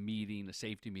usually have a meeting, a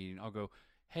safety meeting. I'll go,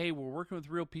 hey, we're working with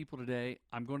real people today.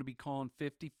 I'm going to be calling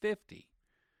 50-50.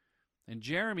 And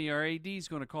Jeremy, our AD, is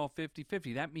going to call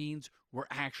 50-50. That means we're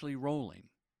actually rolling.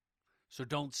 So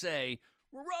don't say,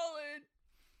 we're rolling,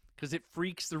 because it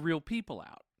freaks the real people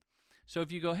out. So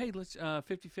if you go, hey, let's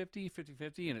 50-50,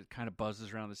 50-50, and it kind of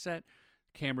buzzes around the set,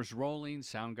 camera's rolling,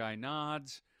 sound guy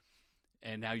nods,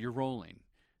 and now you're rolling.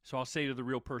 So I'll say to the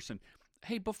real person,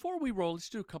 hey, before we roll, let's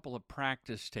do a couple of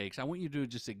practice takes. I want you to do it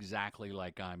just exactly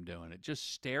like I'm doing it.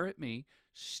 Just stare at me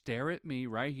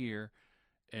right here,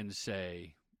 and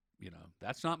say,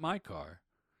 that's not my car.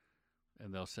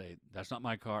 And they'll say, that's not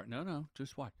my car. No,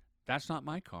 just watch. That's not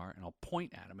my car. And I'll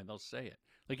point at them, and they'll say it.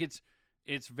 Like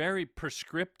it's very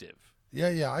prescriptive.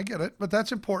 Yeah, I get it. But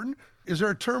that's important. Is there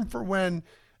a term for when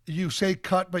you say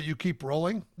cut, but you keep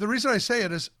rolling? The reason I say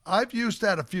it is I've used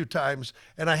that a few times,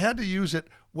 and I had to use it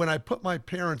when I put my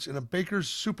parents in a Baker's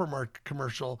Supermarket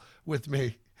commercial with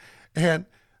me. And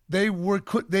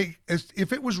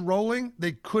if it was rolling,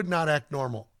 they could not act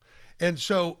normal. And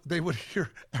so they would hear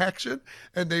action,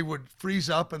 and they would freeze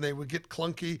up, and they would get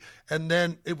clunky, and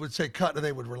then it would say cut, and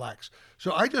they would relax.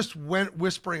 So I just went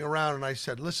whispering around, and I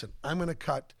said, listen, I'm going to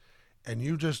cut, and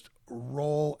you just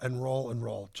roll and roll and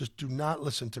roll. Just do not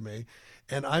listen to me.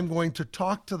 And I'm going to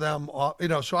talk to them.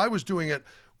 So I was doing it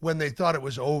when they thought it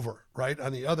was over, right,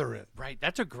 on the other end. Right.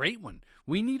 That's a great one.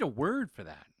 We need a word for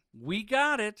that. We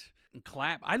got it. And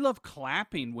clap. I love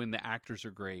clapping when the actors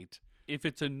are great. If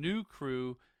it's a new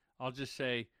crew, I'll just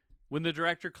say, when the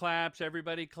director claps,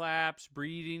 everybody claps,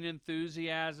 breeding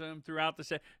enthusiasm throughout the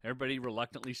set. Everybody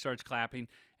reluctantly starts clapping.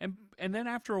 And then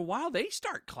after a while, they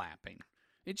start clapping.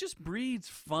 It just breeds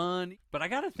fun. But I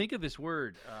got to think of this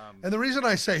word. And the reason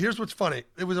I say, here's what's funny.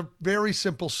 It was a very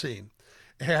simple scene.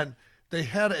 And they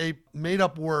had a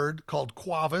made-up word called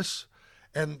Quavis.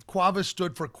 And Quavis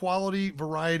stood for quality,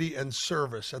 variety, and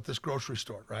service at this grocery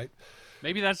store, right?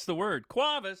 Maybe that's the word.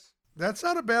 Quavis. That's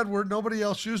not a bad word. Nobody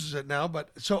else uses it now. But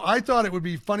so I thought it would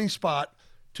be a funny spot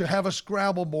to have a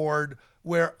Scrabble board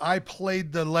where I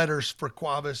played the letters for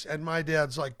Quavis. And my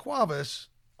dad's like, Quavis,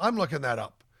 I'm looking that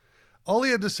up. All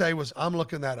he had to say was, I'm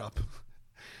looking that up.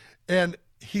 And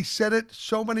he said it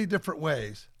so many different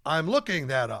ways. I'm looking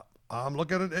that up. I'm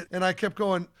looking at it. And I kept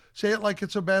going, say it like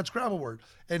it's a bad Scrabble word.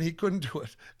 And he couldn't do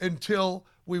it until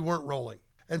we weren't rolling.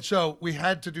 And so we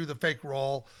had to do the fake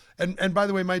roll. And by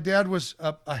the way, my dad was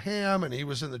a ham, and he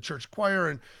was in the church choir,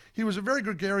 and he was a very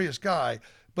gregarious guy.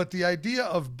 But the idea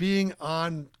of being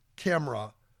on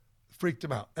camera freaked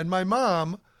him out. And my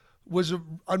mom was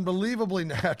unbelievably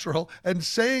natural and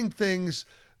saying things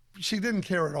she didn't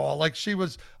care at all. Like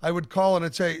I would call and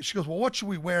I'd say, she goes, well, what should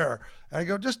we wear? And I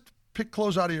go, just pick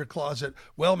clothes out of your closet.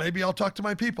 Well, maybe I'll talk to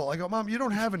my people. I go, Mom, you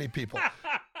don't have any people.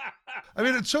 I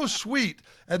mean, it's so sweet.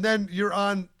 And then you're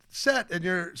on set and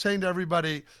you're saying to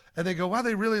everybody, and they go, wow,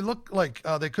 they really look like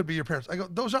they could be your parents. I go,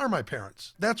 those are my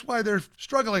parents. That's why they're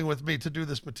struggling with me to do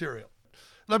this material.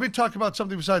 Let me talk about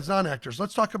something besides non-actors.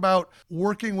 Let's talk about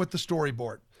working with the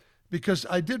storyboard. Because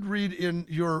I did read in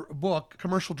your book,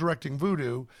 Commercial Directing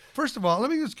Voodoo. First of all,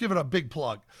 let me just give it a big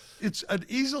plug. It's an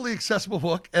easily accessible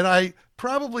book, and I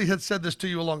probably had said this to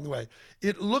you along the way.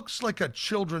 It looks like a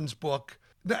children's book,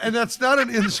 and that's not an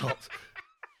insult.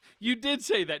 You did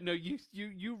say that. No,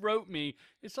 you wrote me,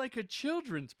 it's like a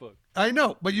children's book. I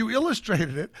know, but you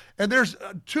illustrated it, and there's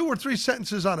 2 or 3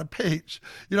 sentences on a page.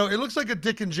 You know, it looks like a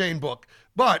Dick and Jane book,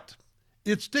 but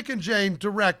it's Dick and Jane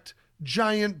direct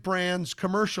giant brands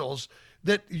commercials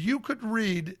that you could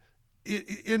read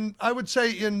in I would say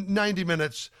in 90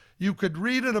 minutes. You could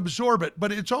read and absorb it,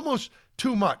 but it's almost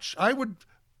too much. I would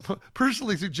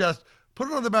personally suggest put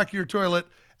it on the back of your toilet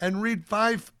and read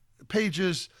 5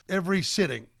 pages every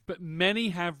sitting. But many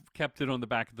have kept it on the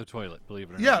back of the toilet, believe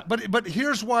it or not. Yeah, but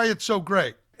here's why it's so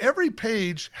great. Every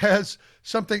page has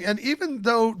something, and even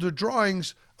though the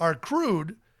drawings are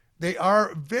crude, they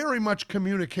are very much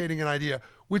communicating an idea,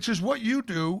 which is what you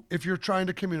do if you're trying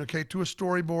to communicate to a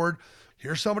storyboard.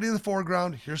 Here's somebody in the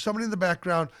foreground, here's somebody in the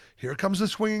background, here comes the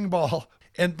swinging ball,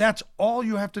 and that's all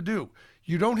you have to do.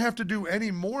 You don't have to do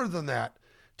any more than that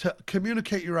to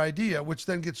communicate your idea, which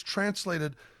then gets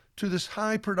translated to this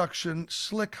high production,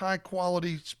 slick, high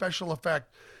quality, special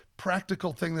effect,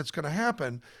 practical thing that's going to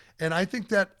happen. And I think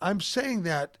that I'm saying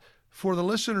that for the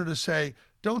listener to say,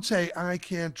 don't say, I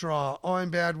can't draw, oh,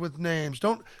 I'm bad with names.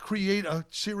 Don't create a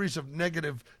series of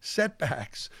negative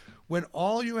setbacks when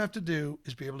all you have to do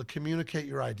is be able to communicate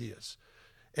your ideas.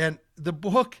 And the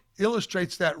book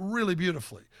illustrates that really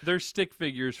beautifully. They're stick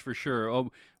figures for sure.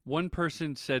 Oh, one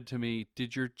person said to me,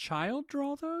 did your child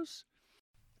draw those?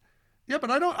 Yeah,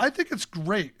 but I think it's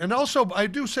great. And also, I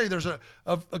do say there's a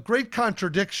great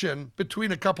contradiction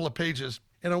between a couple of pages.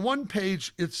 And on one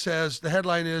page, it says, the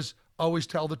headline is, always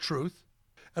tell the truth.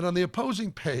 And on the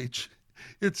opposing page,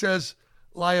 it says,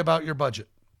 lie about your budget.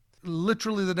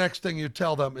 Literally the next thing you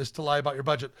tell them is to lie about your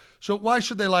budget. So why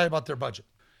should they lie about their budget?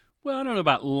 Well, I don't know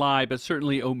about lie, but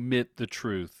certainly omit the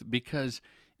truth. Because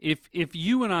if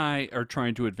you and I are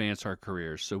trying to advance our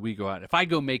careers, so we go out, if I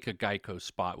go make a Geico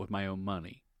spot with my own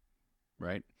money,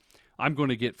 right, I'm going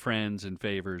to get friends and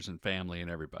favors and family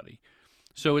and everybody.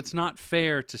 So it's not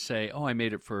fair to say, oh, I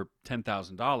made it for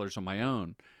 $10,000 on my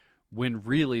own, when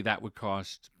really that would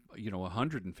cost,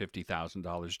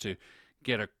 $150,000 to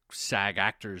get a SAG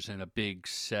actors and a big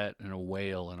set and a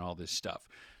whale and all this stuff.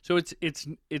 So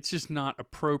it's just not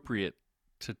appropriate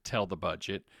to tell the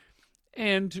budget,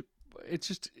 and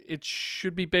it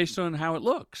should be based on how it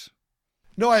looks.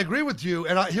 No, I agree with you.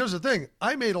 And here's the thing.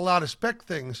 I made a lot of spec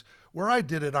things where I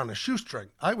did it on a shoestring.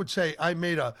 I would say I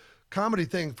made a comedy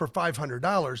thing for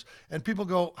 $500, and people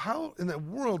go, how in the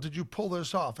world did you pull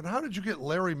this off? And how did you get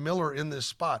Larry Miller in this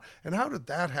spot? And how did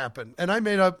that happen? And I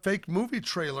made a fake movie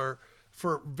trailer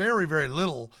for very, very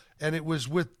little, and it was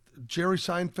with Jerry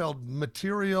Seinfeld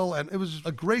material, and it was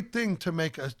a great thing to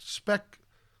make a spec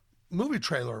movie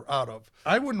trailer out of.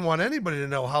 I wouldn't want anybody to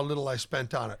know how little I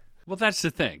spent on it. Well, that's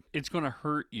the thing. It's going to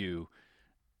hurt you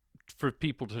for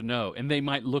people to know, and they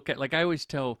might look at, like I always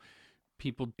tell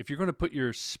people, if you're going to put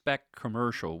your spec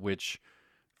commercial, which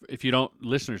if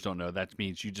listeners don't know, that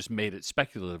means you just made it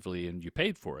speculatively and you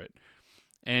paid for it.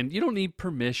 And you don't need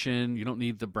permission. You don't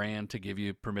need the brand to give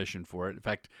you permission for it. In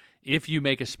fact, if you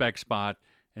make a spec spot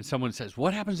and someone says,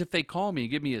 what happens if they call me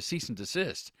and give me a cease and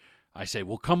desist? I say,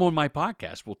 well, come on my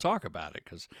podcast. We'll talk about it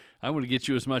because I want to get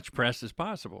you as much press as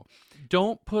possible.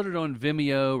 Don't put it on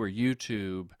Vimeo or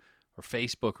YouTube or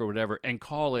Facebook or whatever and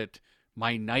call it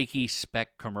my Nike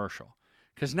spec commercial.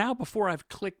 Because now before I've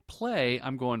clicked play,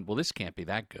 I'm going, well, this can't be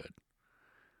that good.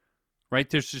 Right?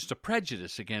 There's just a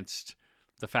prejudice against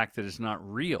the fact that it's not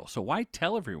real. So why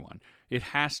tell everyone? It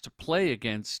has to play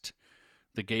against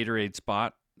the Gatorade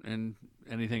spot and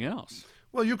anything else.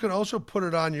 Well, you can also put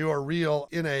it on your reel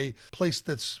in a place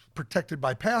that's protected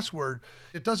by password.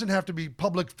 It doesn't have to be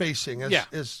public facing,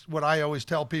 is what I always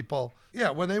tell people.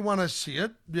 Yeah, when they want to see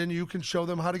it, then you can show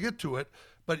them how to get to it,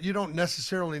 but you don't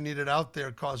necessarily need it out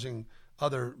there causing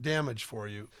other damage for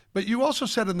you. But you also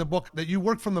said in the book that you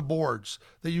work from the boards,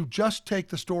 that you just take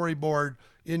the storyboard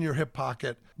in your hip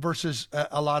pocket versus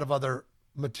a lot of other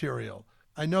material.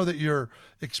 I know that you're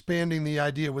expanding the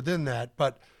idea within that,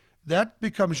 but that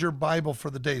becomes your Bible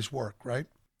for the day's work, right?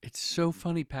 It's so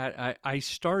funny, Pat. I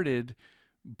started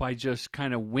by just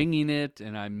kind of winging it,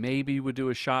 and I maybe would do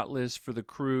a shot list for the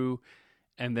crew,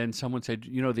 and then someone said,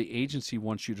 the agency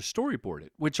wants you to storyboard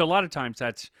it, which a lot of times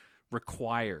that's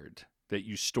required that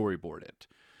you storyboard it.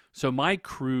 So my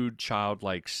crude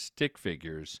childlike stick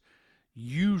figures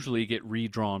usually get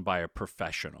redrawn by a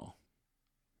professional.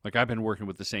 Like I've been working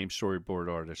with the same storyboard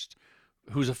artist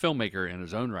who's a filmmaker in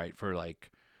his own right for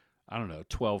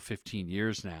 12, 15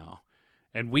 years now.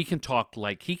 And we can talk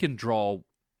like he can draw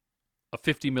a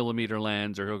 50 millimeter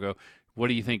lens, or he'll go, what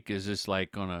do you think? Is this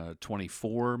like on a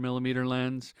 24 millimeter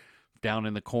lens down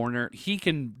in the corner? He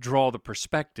can draw the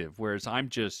perspective, whereas I'm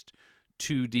just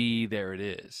 2D, there it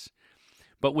is.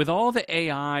 But with all the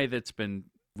AI that's been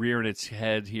rearing its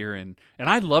head here, and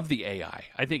I love the AI.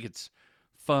 I think it's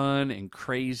fun and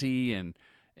crazy and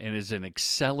is an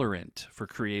accelerant for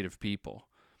creative people.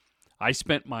 I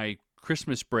spent my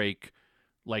Christmas break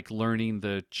learning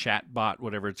the chat bot,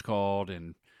 whatever it's called,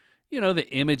 and the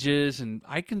images, and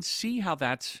I can see how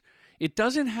it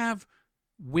doesn't have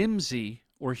whimsy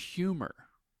or humor.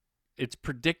 It's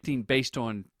predicting based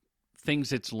on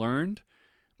things it's learned,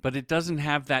 but it doesn't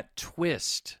have that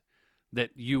twist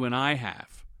that you and I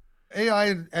have.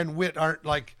 AI and wit aren't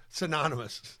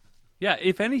synonymous. Yeah,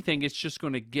 if anything, it's just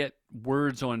going to get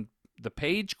words on the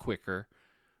page quicker,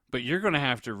 but you're going to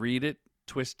have to read it,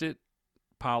 twist it,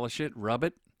 polish it, rub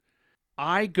it.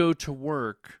 I go to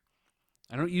work.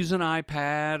 I don't use an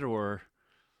iPad or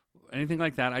anything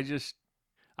like that.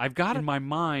 I've got in my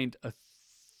mind a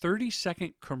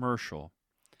 30-second commercial.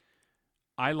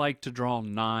 I like to draw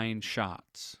 9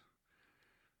 shots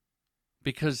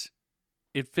because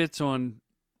it fits on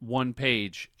one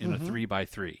page in a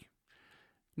 3x3.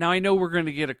 Now I know we're going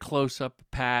to get a close-up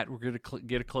of Pat. We're going to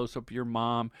get a close-up of your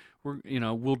mom.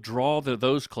 We'll draw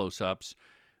those close-ups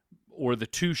or the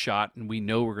 2-shot, and we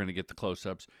know we're going to get the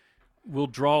close-ups. We'll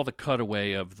draw the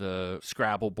cutaway of the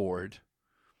Scrabble board.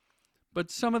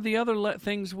 But some of the other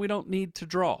things we don't need to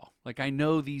draw. I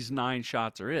know these 9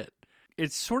 shots are it.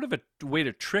 It's sort of a way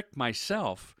to trick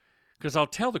myself because I'll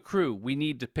tell the crew we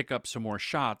need to pick up some more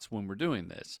shots when we're doing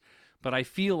this. But I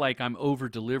feel like I'm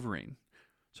over-delivering.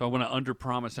 So I want to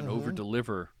under-promise and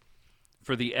over-deliver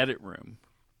for the edit room.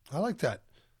 I like that.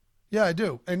 Yeah, I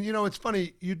do. And, it's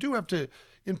funny. You do have to,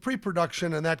 in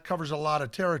pre-production, and that covers a lot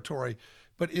of territory,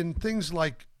 but in things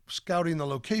like scouting the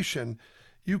location,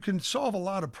 you can solve a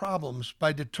lot of problems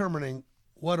by determining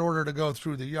what order to go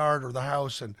through the yard or the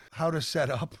house and how to set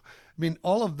up. I mean,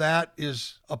 all of that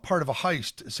is a part of a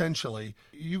heist, essentially.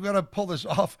 You got to pull this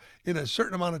off in a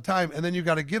certain amount of time, and then you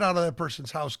got to get out of that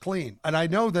person's house clean. And I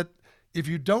know that if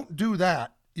you don't do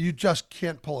that, you just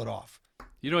can't pull it off.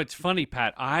 It's funny,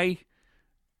 Pat.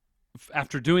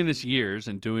 After doing this years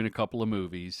and doing a couple of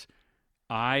movies,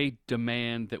 I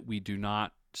demand that we do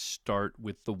not start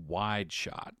with the wide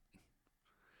shot.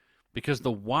 Because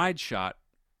the wide shot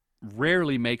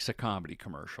rarely makes a comedy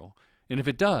commercial. And if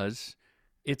it does,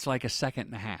 it's like a second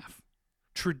and a half.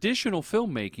 Traditional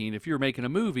filmmaking, if you're making a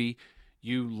movie,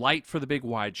 you light for the big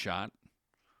wide shot,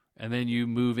 and then you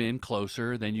move in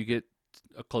closer, then you get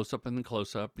a close-up and then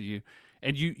close-up.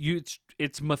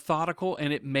 It's methodical,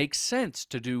 and it makes sense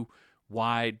to do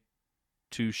wide,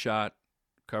 2-shot,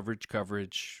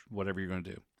 coverage, whatever you're going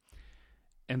to do.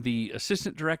 And the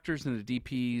assistant directors and the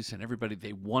DPs and everybody,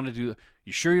 they want to do,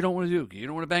 you sure you don't want to do it? You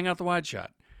don't want to bang out the wide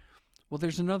shot? Well,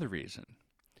 there's another reason.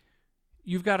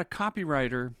 You've got a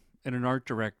copywriter and an art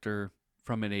director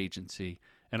from an agency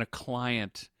and a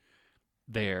client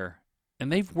there,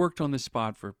 and they've worked on this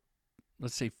spot for,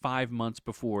 let's say, 5 months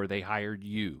before they hired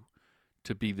you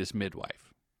to be this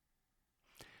midwife.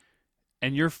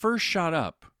 And your first shot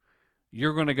up,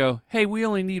 you're going to go, hey, we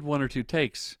only need 1 or 2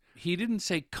 takes. He didn't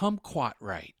say kumquat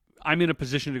right. I'm in a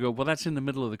position to go, well, that's in the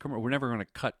middle of the commercial. We're never going to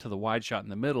cut to the wide shot in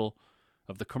the middle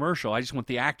of the commercial. I just want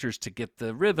the actors to get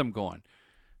the rhythm going.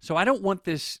 So I don't want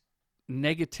this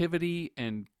negativity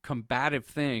and combative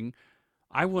thing.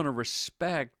 I want to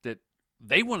respect that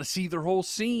they want to see their whole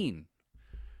scene.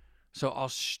 So I'll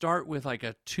start with like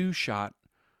a 2-shot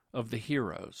of the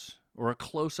heroes or a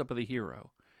close-up of the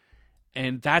hero.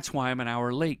 And that's why I'm an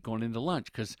hour late going into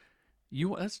lunch, because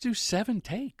let's do 7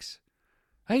 takes.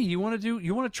 Hey, you want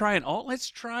to try an alt? Let's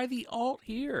try the alt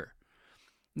here.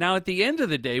 Now, at the end of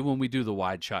the day, when we do the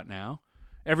wide shot now,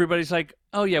 everybody's like,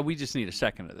 oh, yeah, we just need a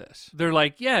second of this. They're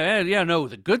like, yeah, no,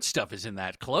 the good stuff is in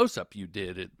that close-up you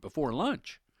did before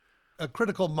lunch. A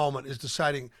critical moment is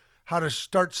deciding how to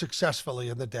start successfully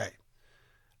in the day,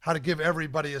 how to give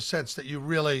everybody a sense that you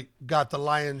really got the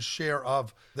lion's share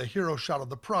of the hero shot of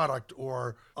the product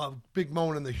or a big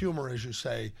moment in the humor, as you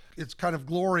say. It's kind of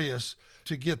glorious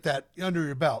to get that under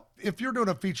your belt. If you're doing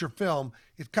a feature film,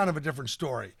 it's kind of a different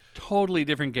story. Totally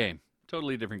different game.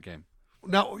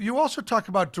 Now, you also talk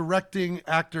about directing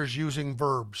actors using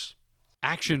verbs.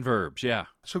 Action verbs, yeah.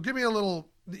 So give me a little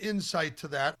insight to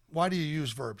that. Why do you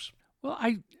use verbs? Well,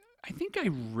 I think I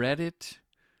read it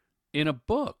in a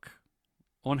book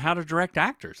on how to direct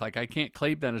actors. Like, I can't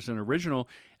claim that as an original.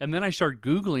 And then I started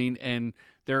Googling, and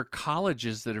there are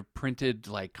colleges that have printed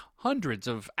like hundreds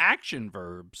of action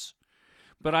verbs.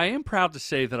 But I am proud to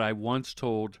say that I once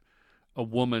told a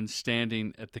woman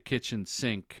standing at the kitchen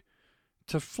sink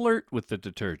to flirt with the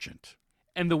detergent.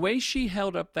 And the way she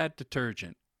held up that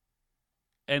detergent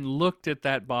and looked at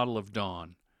that bottle of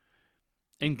Dawn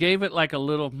and gave it like a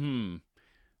little,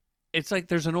 It's like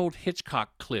there's an old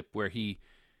Hitchcock clip where he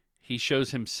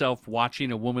shows himself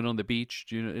watching a woman on the beach,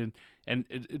 and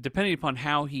depending upon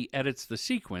how he edits the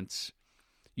sequence,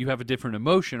 you have a different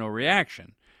emotion or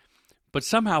reaction. But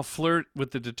somehow flirt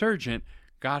with the detergent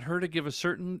got her to give a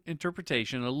certain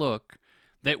interpretation, a look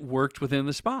that worked within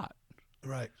the spot.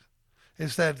 Right.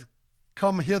 It's that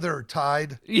come hither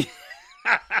tide.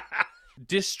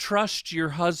 Distrust your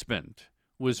husband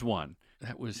was one.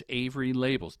 That was Avery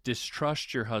Labels.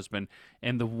 Distrust your husband.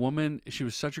 And the woman, she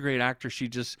was such a great actor, she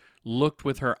just looked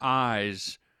with her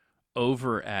eyes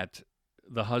over at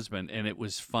the husband, and it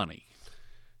was funny.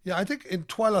 Yeah, I think in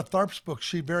Twyla Tharp's book,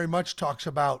 she very much talks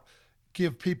about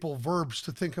give people verbs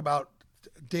to think about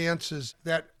dances.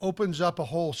 That opens up a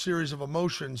whole series of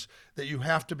emotions that you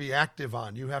have to be active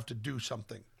on. You have to do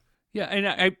something. Yeah,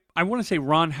 and I want to say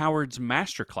Ron Howard's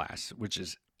Masterclass, which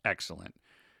is excellent.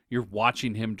 You're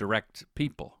watching him direct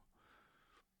people.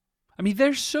 I mean,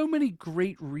 there's so many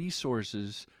great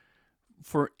resources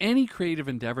for any creative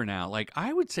endeavor now. Like,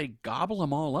 I would say gobble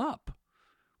them all up.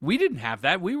 We didn't have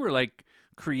that. We were like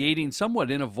creating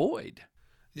somewhat in a void.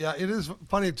 Yeah, it is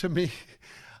funny to me,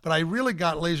 but I really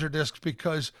got Laserdiscs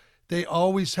because they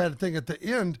always had a thing at the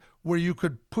end where you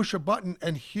could push a button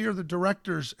and hear the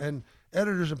directors and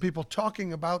editors and people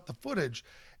talking about the footage.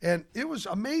 And it was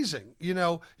amazing. You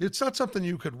know, it's not something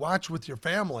you could watch with your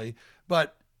family,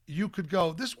 but you could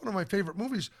go, this is one of my favorite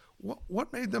movies.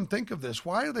 What made them think of this?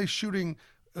 Why are they shooting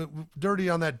dirty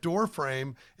on that door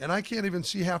frame and I can't even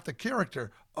see half the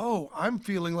character? Oh, I'm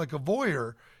feeling like a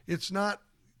voyeur. It's not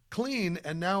clean,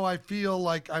 and now I feel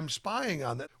like I'm spying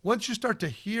on that. Once you start to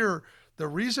hear the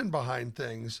reason behind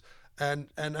things, and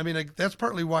I mean, that's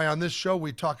partly why on this show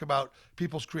we talk about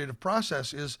people's creative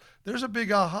process, is there's a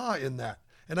big aha in that.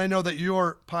 And I know that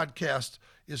your podcast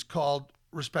is called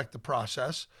Respect the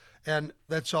Process, and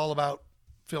that's all about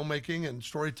filmmaking and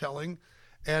storytelling.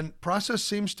 And process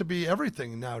seems to be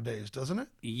everything nowadays, doesn't it?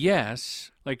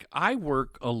 Yes. Like, I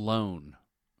work alone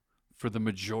for the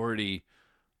majority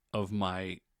of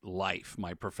my life,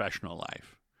 my professional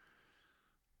life.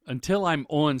 Until I'm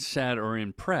on set or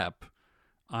in prep,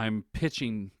 I'm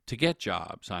pitching to get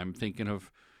jobs. I'm thinking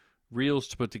of reels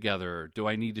to put together. Do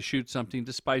I need to shoot something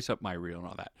to spice up my reel and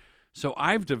all that? So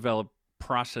I've developed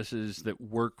processes that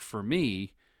work for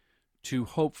me to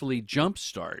hopefully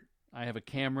jumpstart. I have a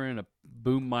camera and a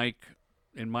boom mic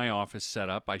in my office set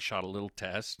up. I shot a little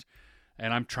test,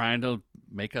 and I'm trying to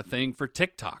make a thing for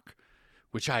TikTok,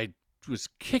 which I was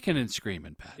kicking and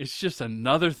screaming, Pat. It's just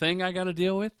another thing I got to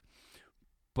deal with.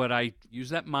 But I use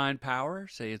that mind power,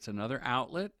 say it's another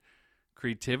outlet,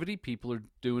 creativity. People are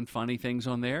doing funny things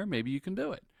on there. Maybe you can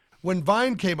do it. When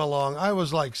Vine came along, I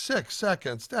was like, 6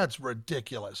 seconds. That's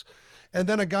ridiculous. And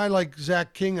then a guy like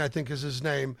Zach King, I think is his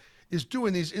name, is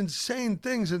doing these insane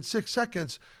things in 6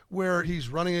 seconds where he's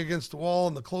running against the wall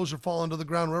and the clothes are falling to the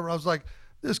ground. Wherever. I was like,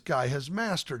 this guy has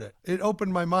mastered it. It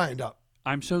opened my mind up.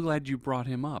 I'm so glad you brought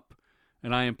him up.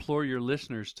 And I implore your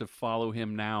listeners to follow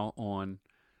him now on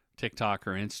TikTok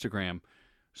or Instagram.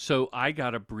 So I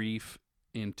got a brief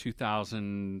in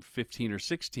 2015 or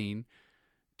 16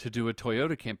 to do a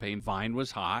Toyota campaign. Vine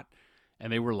was hot,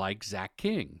 and they were like Zach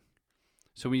King.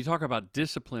 So when you talk about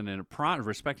discipline and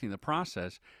respecting the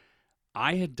process,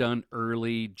 I had done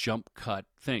early jump cut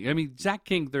thing. I mean, Zach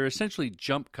King, they're essentially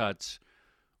jump cuts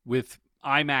with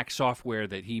iMac software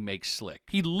that he makes slick.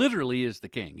 He literally is the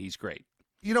king. He's great.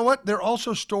 You know what? There are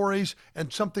also stories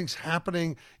and something's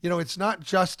happening. You know, it's not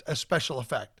just a special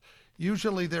effect.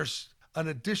 Usually there's an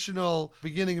additional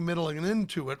beginning, middle, and end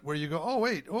to it where you go, oh,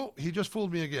 wait, he just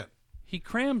fooled me again. He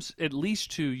crams at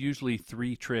least 2, usually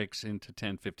 3 tricks into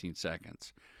 10, 15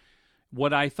 seconds.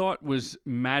 What I thought was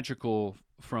magical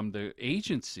from the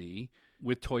agency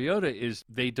with Toyota is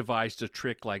they devised a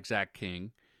trick like Zach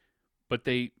King, but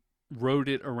they wrote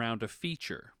it around a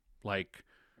feature like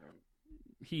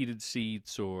heated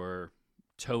seats or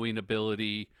towing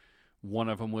ability. One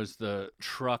of them was the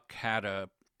truck had a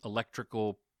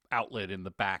electrical outlet in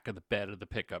the back of the bed of the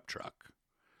pickup truck.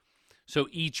 So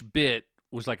each bit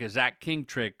was like a Zach King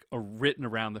trick written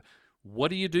around the, what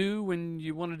do you do when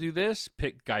you want to do this?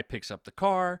 Guy picks up the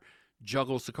car,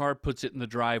 juggles the car, puts it in the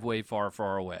driveway far,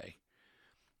 far away.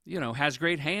 You know, has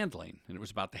great handling. And it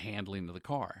was about the handling of the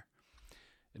car.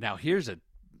 Now, here's a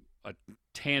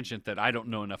tangent that I don't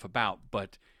know enough about,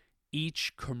 but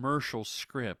each commercial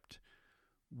script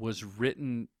was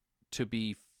written to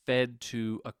be fed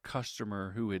to a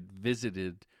customer who had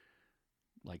visited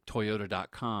like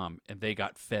Toyota.com, and they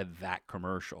got fed that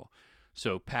commercial.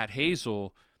 So Pat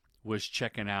Hazel was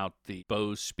checking out the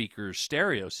Bose speakers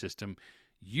stereo system.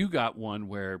 You got one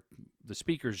where the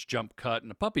speakers jump cut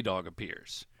and a puppy dog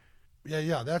appears.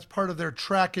 Yeah. That's part of their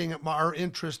tracking our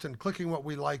interest and clicking what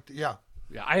we liked. Yeah.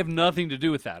 Yeah, I have nothing to do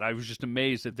with that. I was just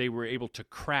amazed that they were able to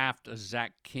craft a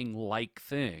Zach King-like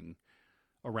thing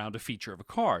around a feature of a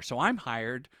car. So I'm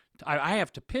hired. I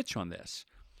have to pitch on this.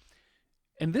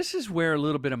 And this is where a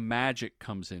little bit of magic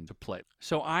comes into play.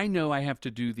 So I know I have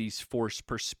to do these forced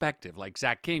perspective. Like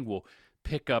Zach King will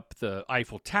pick up the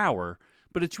Eiffel Tower,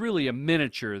 but it's really a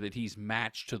miniature that he's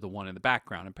matched to the one in the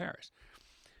background in Paris.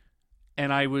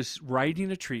 And I was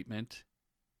writing a treatment,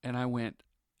 and I went,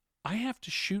 I have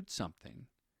to shoot something.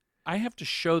 I have to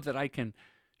show that I can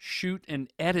shoot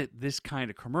and edit this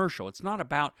kind of commercial. It's not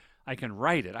about I can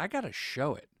write it. I got to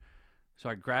show it. So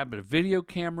I grabbed a video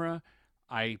camera.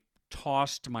 I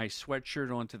tossed my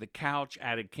sweatshirt onto the couch,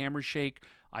 added camera shake.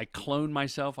 I cloned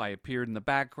myself. I appeared in the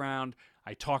background.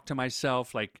 I talked to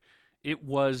myself like it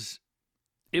was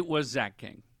Zach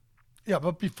King. Yeah,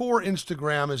 but before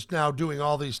Instagram is now doing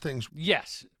all these things.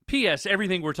 Yes. P.S.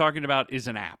 Everything we're talking about is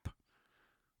an app.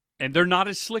 And they're not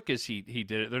as slick as he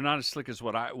did it. They're not as slick as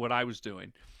what I was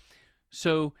doing.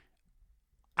 So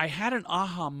I had an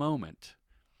aha moment.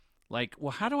 Like,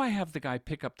 well, how do I have the guy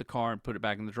pick up the car and put it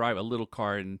back in the drive, a little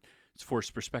car, and it's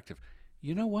forced perspective?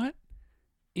 You know what?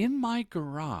 In my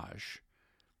garage,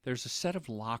 there's a set of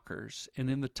lockers, and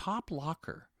in the top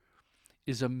locker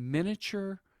is a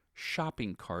miniature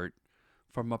shopping cart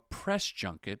from a press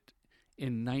junket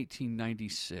in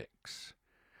 1996.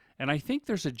 And I think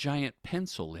there's a giant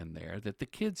pencil in there that the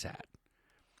kids had.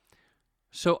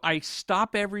 So I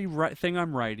stop everything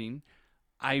I'm writing.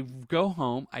 I go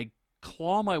home. I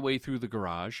claw my way through the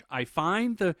garage. I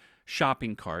find the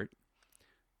shopping cart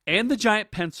and the giant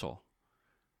pencil.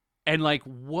 And like,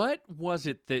 what was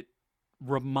it that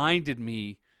reminded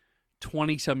me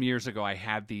 20-some years ago I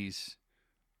had these,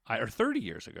 or 30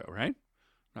 years ago, right?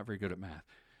 Not very good at math.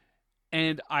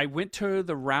 And I went to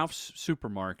the Ralph's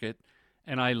supermarket,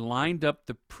 and I lined up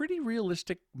the pretty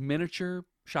realistic miniature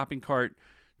shopping cart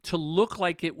to look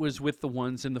like it was with the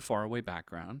ones in the faraway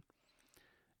background.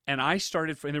 And I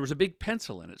started, and there was a big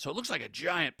pencil in it. So it looks like a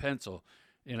giant pencil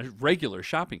in a regular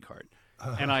shopping cart.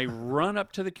 And I run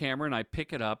up to the camera, and I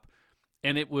pick it up,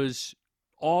 and it was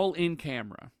all in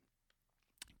camera.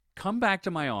 Come back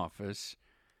to my office,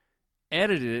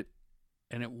 edit it,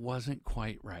 and it wasn't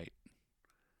quite right.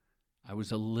 I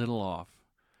was a little off.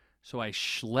 So I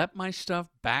schlepped my stuff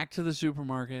back to the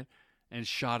supermarket and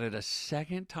shot it a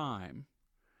second time.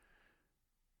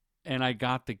 And I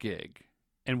got the gig.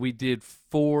 And we did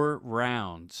 4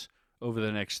 rounds over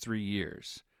the next 3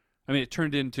 years. I mean, it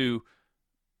turned into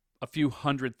a few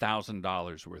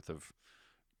 $100,000 worth of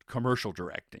commercial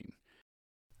directing.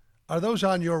 Are those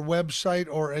on your website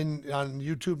or on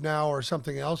YouTube now or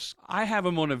something else? I have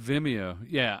them on a Vimeo.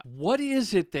 Yeah. What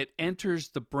is it that enters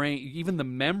the brain, even the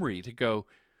memory, to go,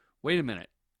 wait a minute.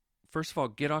 First of all,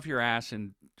 get off your ass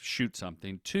and shoot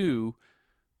something. 2,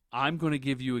 I'm going to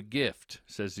give you a gift,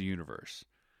 says the universe.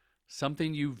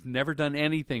 Something you've never done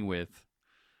anything with,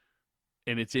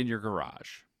 and it's in your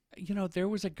garage. You know, there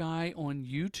was a guy on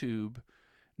YouTube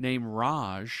named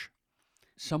Raj,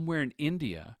 somewhere in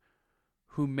India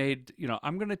who made,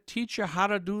 I'm going to teach you how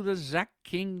to do the Zach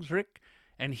King trick.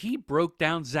 And he broke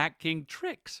down Zach King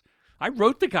tricks. I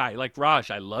wrote the guy like,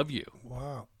 Raj, I love you.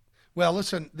 Wow. Well,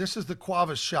 listen, this is the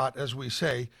Quavis shot, as we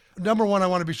say. Number one, I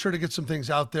want to be sure to get some things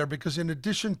out there because in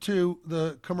addition to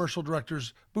the commercial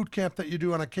directors boot camp that you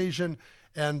do on occasion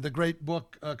and the great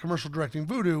book, Commercial Directing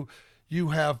Voodoo, you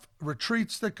have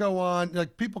retreats that go on.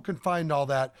 Like people can find all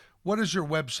that. What is your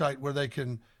website where they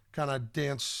can kind of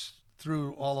dance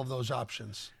through all of those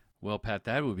options? Well, Pat,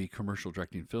 that would be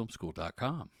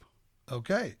commercialdirectingfilmschool.com.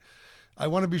 Okay. I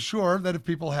want to be sure that if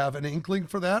people have an inkling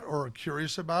for that or are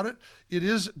curious about it, it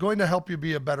is going to help you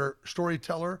be a better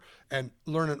storyteller and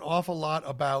learn an awful lot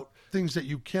about things that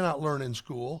you cannot learn in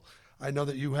school. I know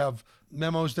that you have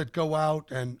memos that go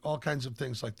out and all kinds of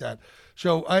things like that.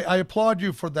 So I applaud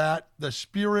you for that, the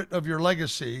spirit of your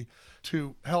legacy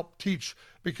to help teach,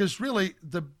 because really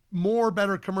the more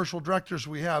better commercial directors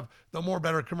we have, the more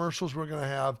better commercials we're going to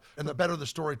have, and the better the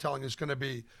storytelling is going to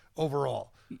be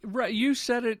overall. Right. You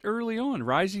said it early on,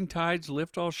 rising tides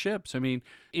lift all ships. I mean,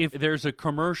 if there's a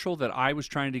commercial that I was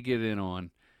trying to get in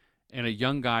on and a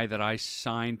young guy that I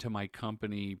signed to my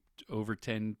company over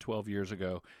 10, 12 years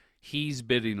ago, he's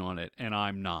bidding on it and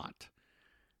I'm not.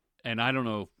 And I don't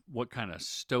know what kind of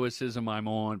stoicism I'm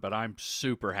on, but I'm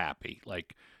super happy.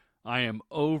 Like, I am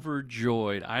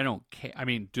overjoyed. I don't care. I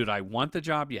mean, did I want the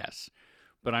job? Yes.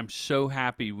 But I'm so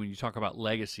happy when you talk about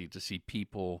legacy to see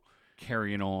people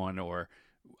carrying on. Or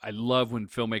I love when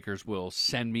filmmakers will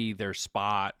send me their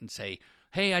spot and say,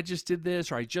 hey, I just did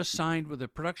this, or I just signed with a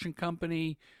production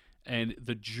company. And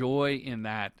the joy in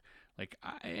that, like,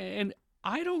 and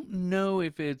I don't know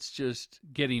if it's just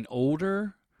getting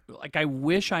older. Like, I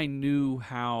wish I knew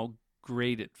how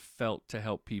great it felt to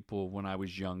help people when I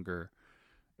was younger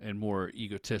and more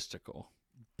egotistical.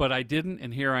 But I didn't,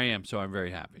 and here I am, so I'm very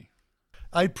happy.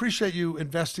 I appreciate you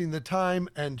investing the time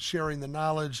and sharing the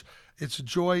knowledge. It's a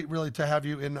joy, really, to have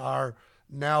you in our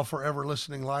now forever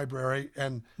listening library.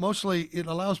 And mostly, it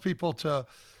allows people to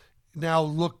now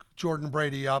look Jordan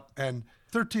Brady up, and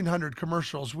 1,300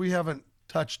 commercials. We haven't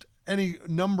touched any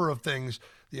number of things,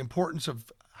 the importance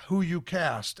of who you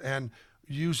cast and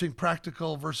using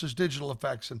practical versus digital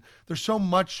effects. And there's so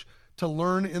much to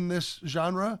learn in this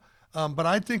genre, but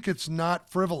I think it's not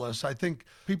frivolous. I think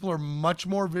people are much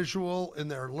more visual in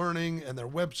their learning and their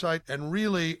website, and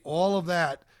really all of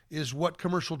that is what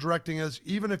commercial directing is,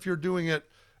 even if you're doing it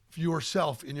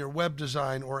yourself in your web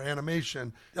design or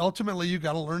animation. Ultimately, you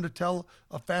got to learn to tell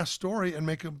a fast story and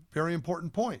make a very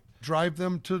important point. Drive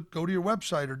them to go to your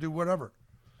website or do whatever.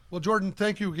 Well, Jordan,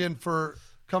 thank you again for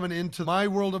coming into my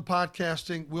world of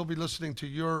podcasting. We'll be listening to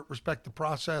your Respect the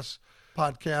Process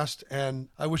podcast, and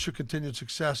I wish you continued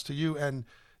success to you and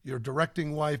your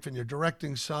directing wife and your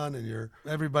directing son and your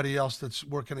everybody else that's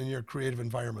working in your creative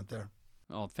environment there.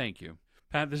 Oh, thank you.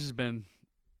 Pat, this has been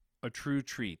a true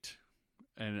treat,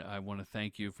 and I want to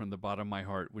thank you from the bottom of my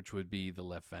heart, which would be the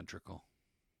left ventricle.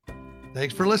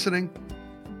 Thanks for listening.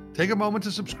 Take a moment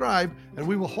to subscribe, and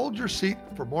we will hold your seat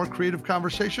for more creative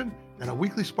conversation and a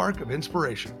weekly spark of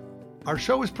inspiration. Our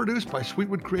show is produced by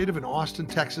Sweetwood Creative in Austin,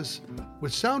 Texas,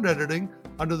 with sound editing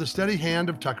under the steady hand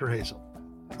of Tucker Hazel.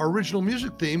 Our original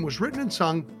music theme was written and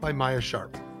sung by Maya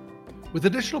Sharp, with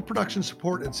additional production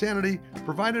support and sanity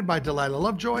provided by Delilah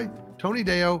Lovejoy, Tony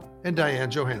Deo, and Diane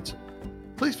Johansson.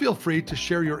 Please feel free to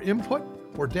share your input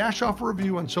or dash off a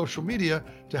review on social media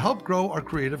to help grow our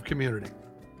creative community.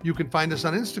 You can find us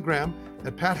on Instagram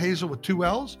at Pat Hazel with 2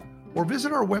 L's, or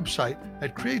visit our website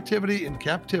at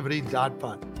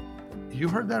creativityincaptivity.fun. You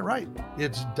heard that right.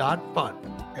 It's .fun,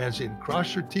 as in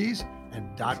cross your T's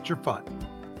and dot your fun.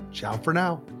 Ciao for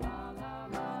now.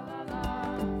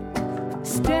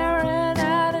 Staring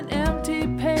at an empty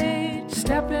page,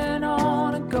 stepping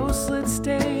on a ghostlit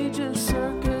stage, a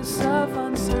circle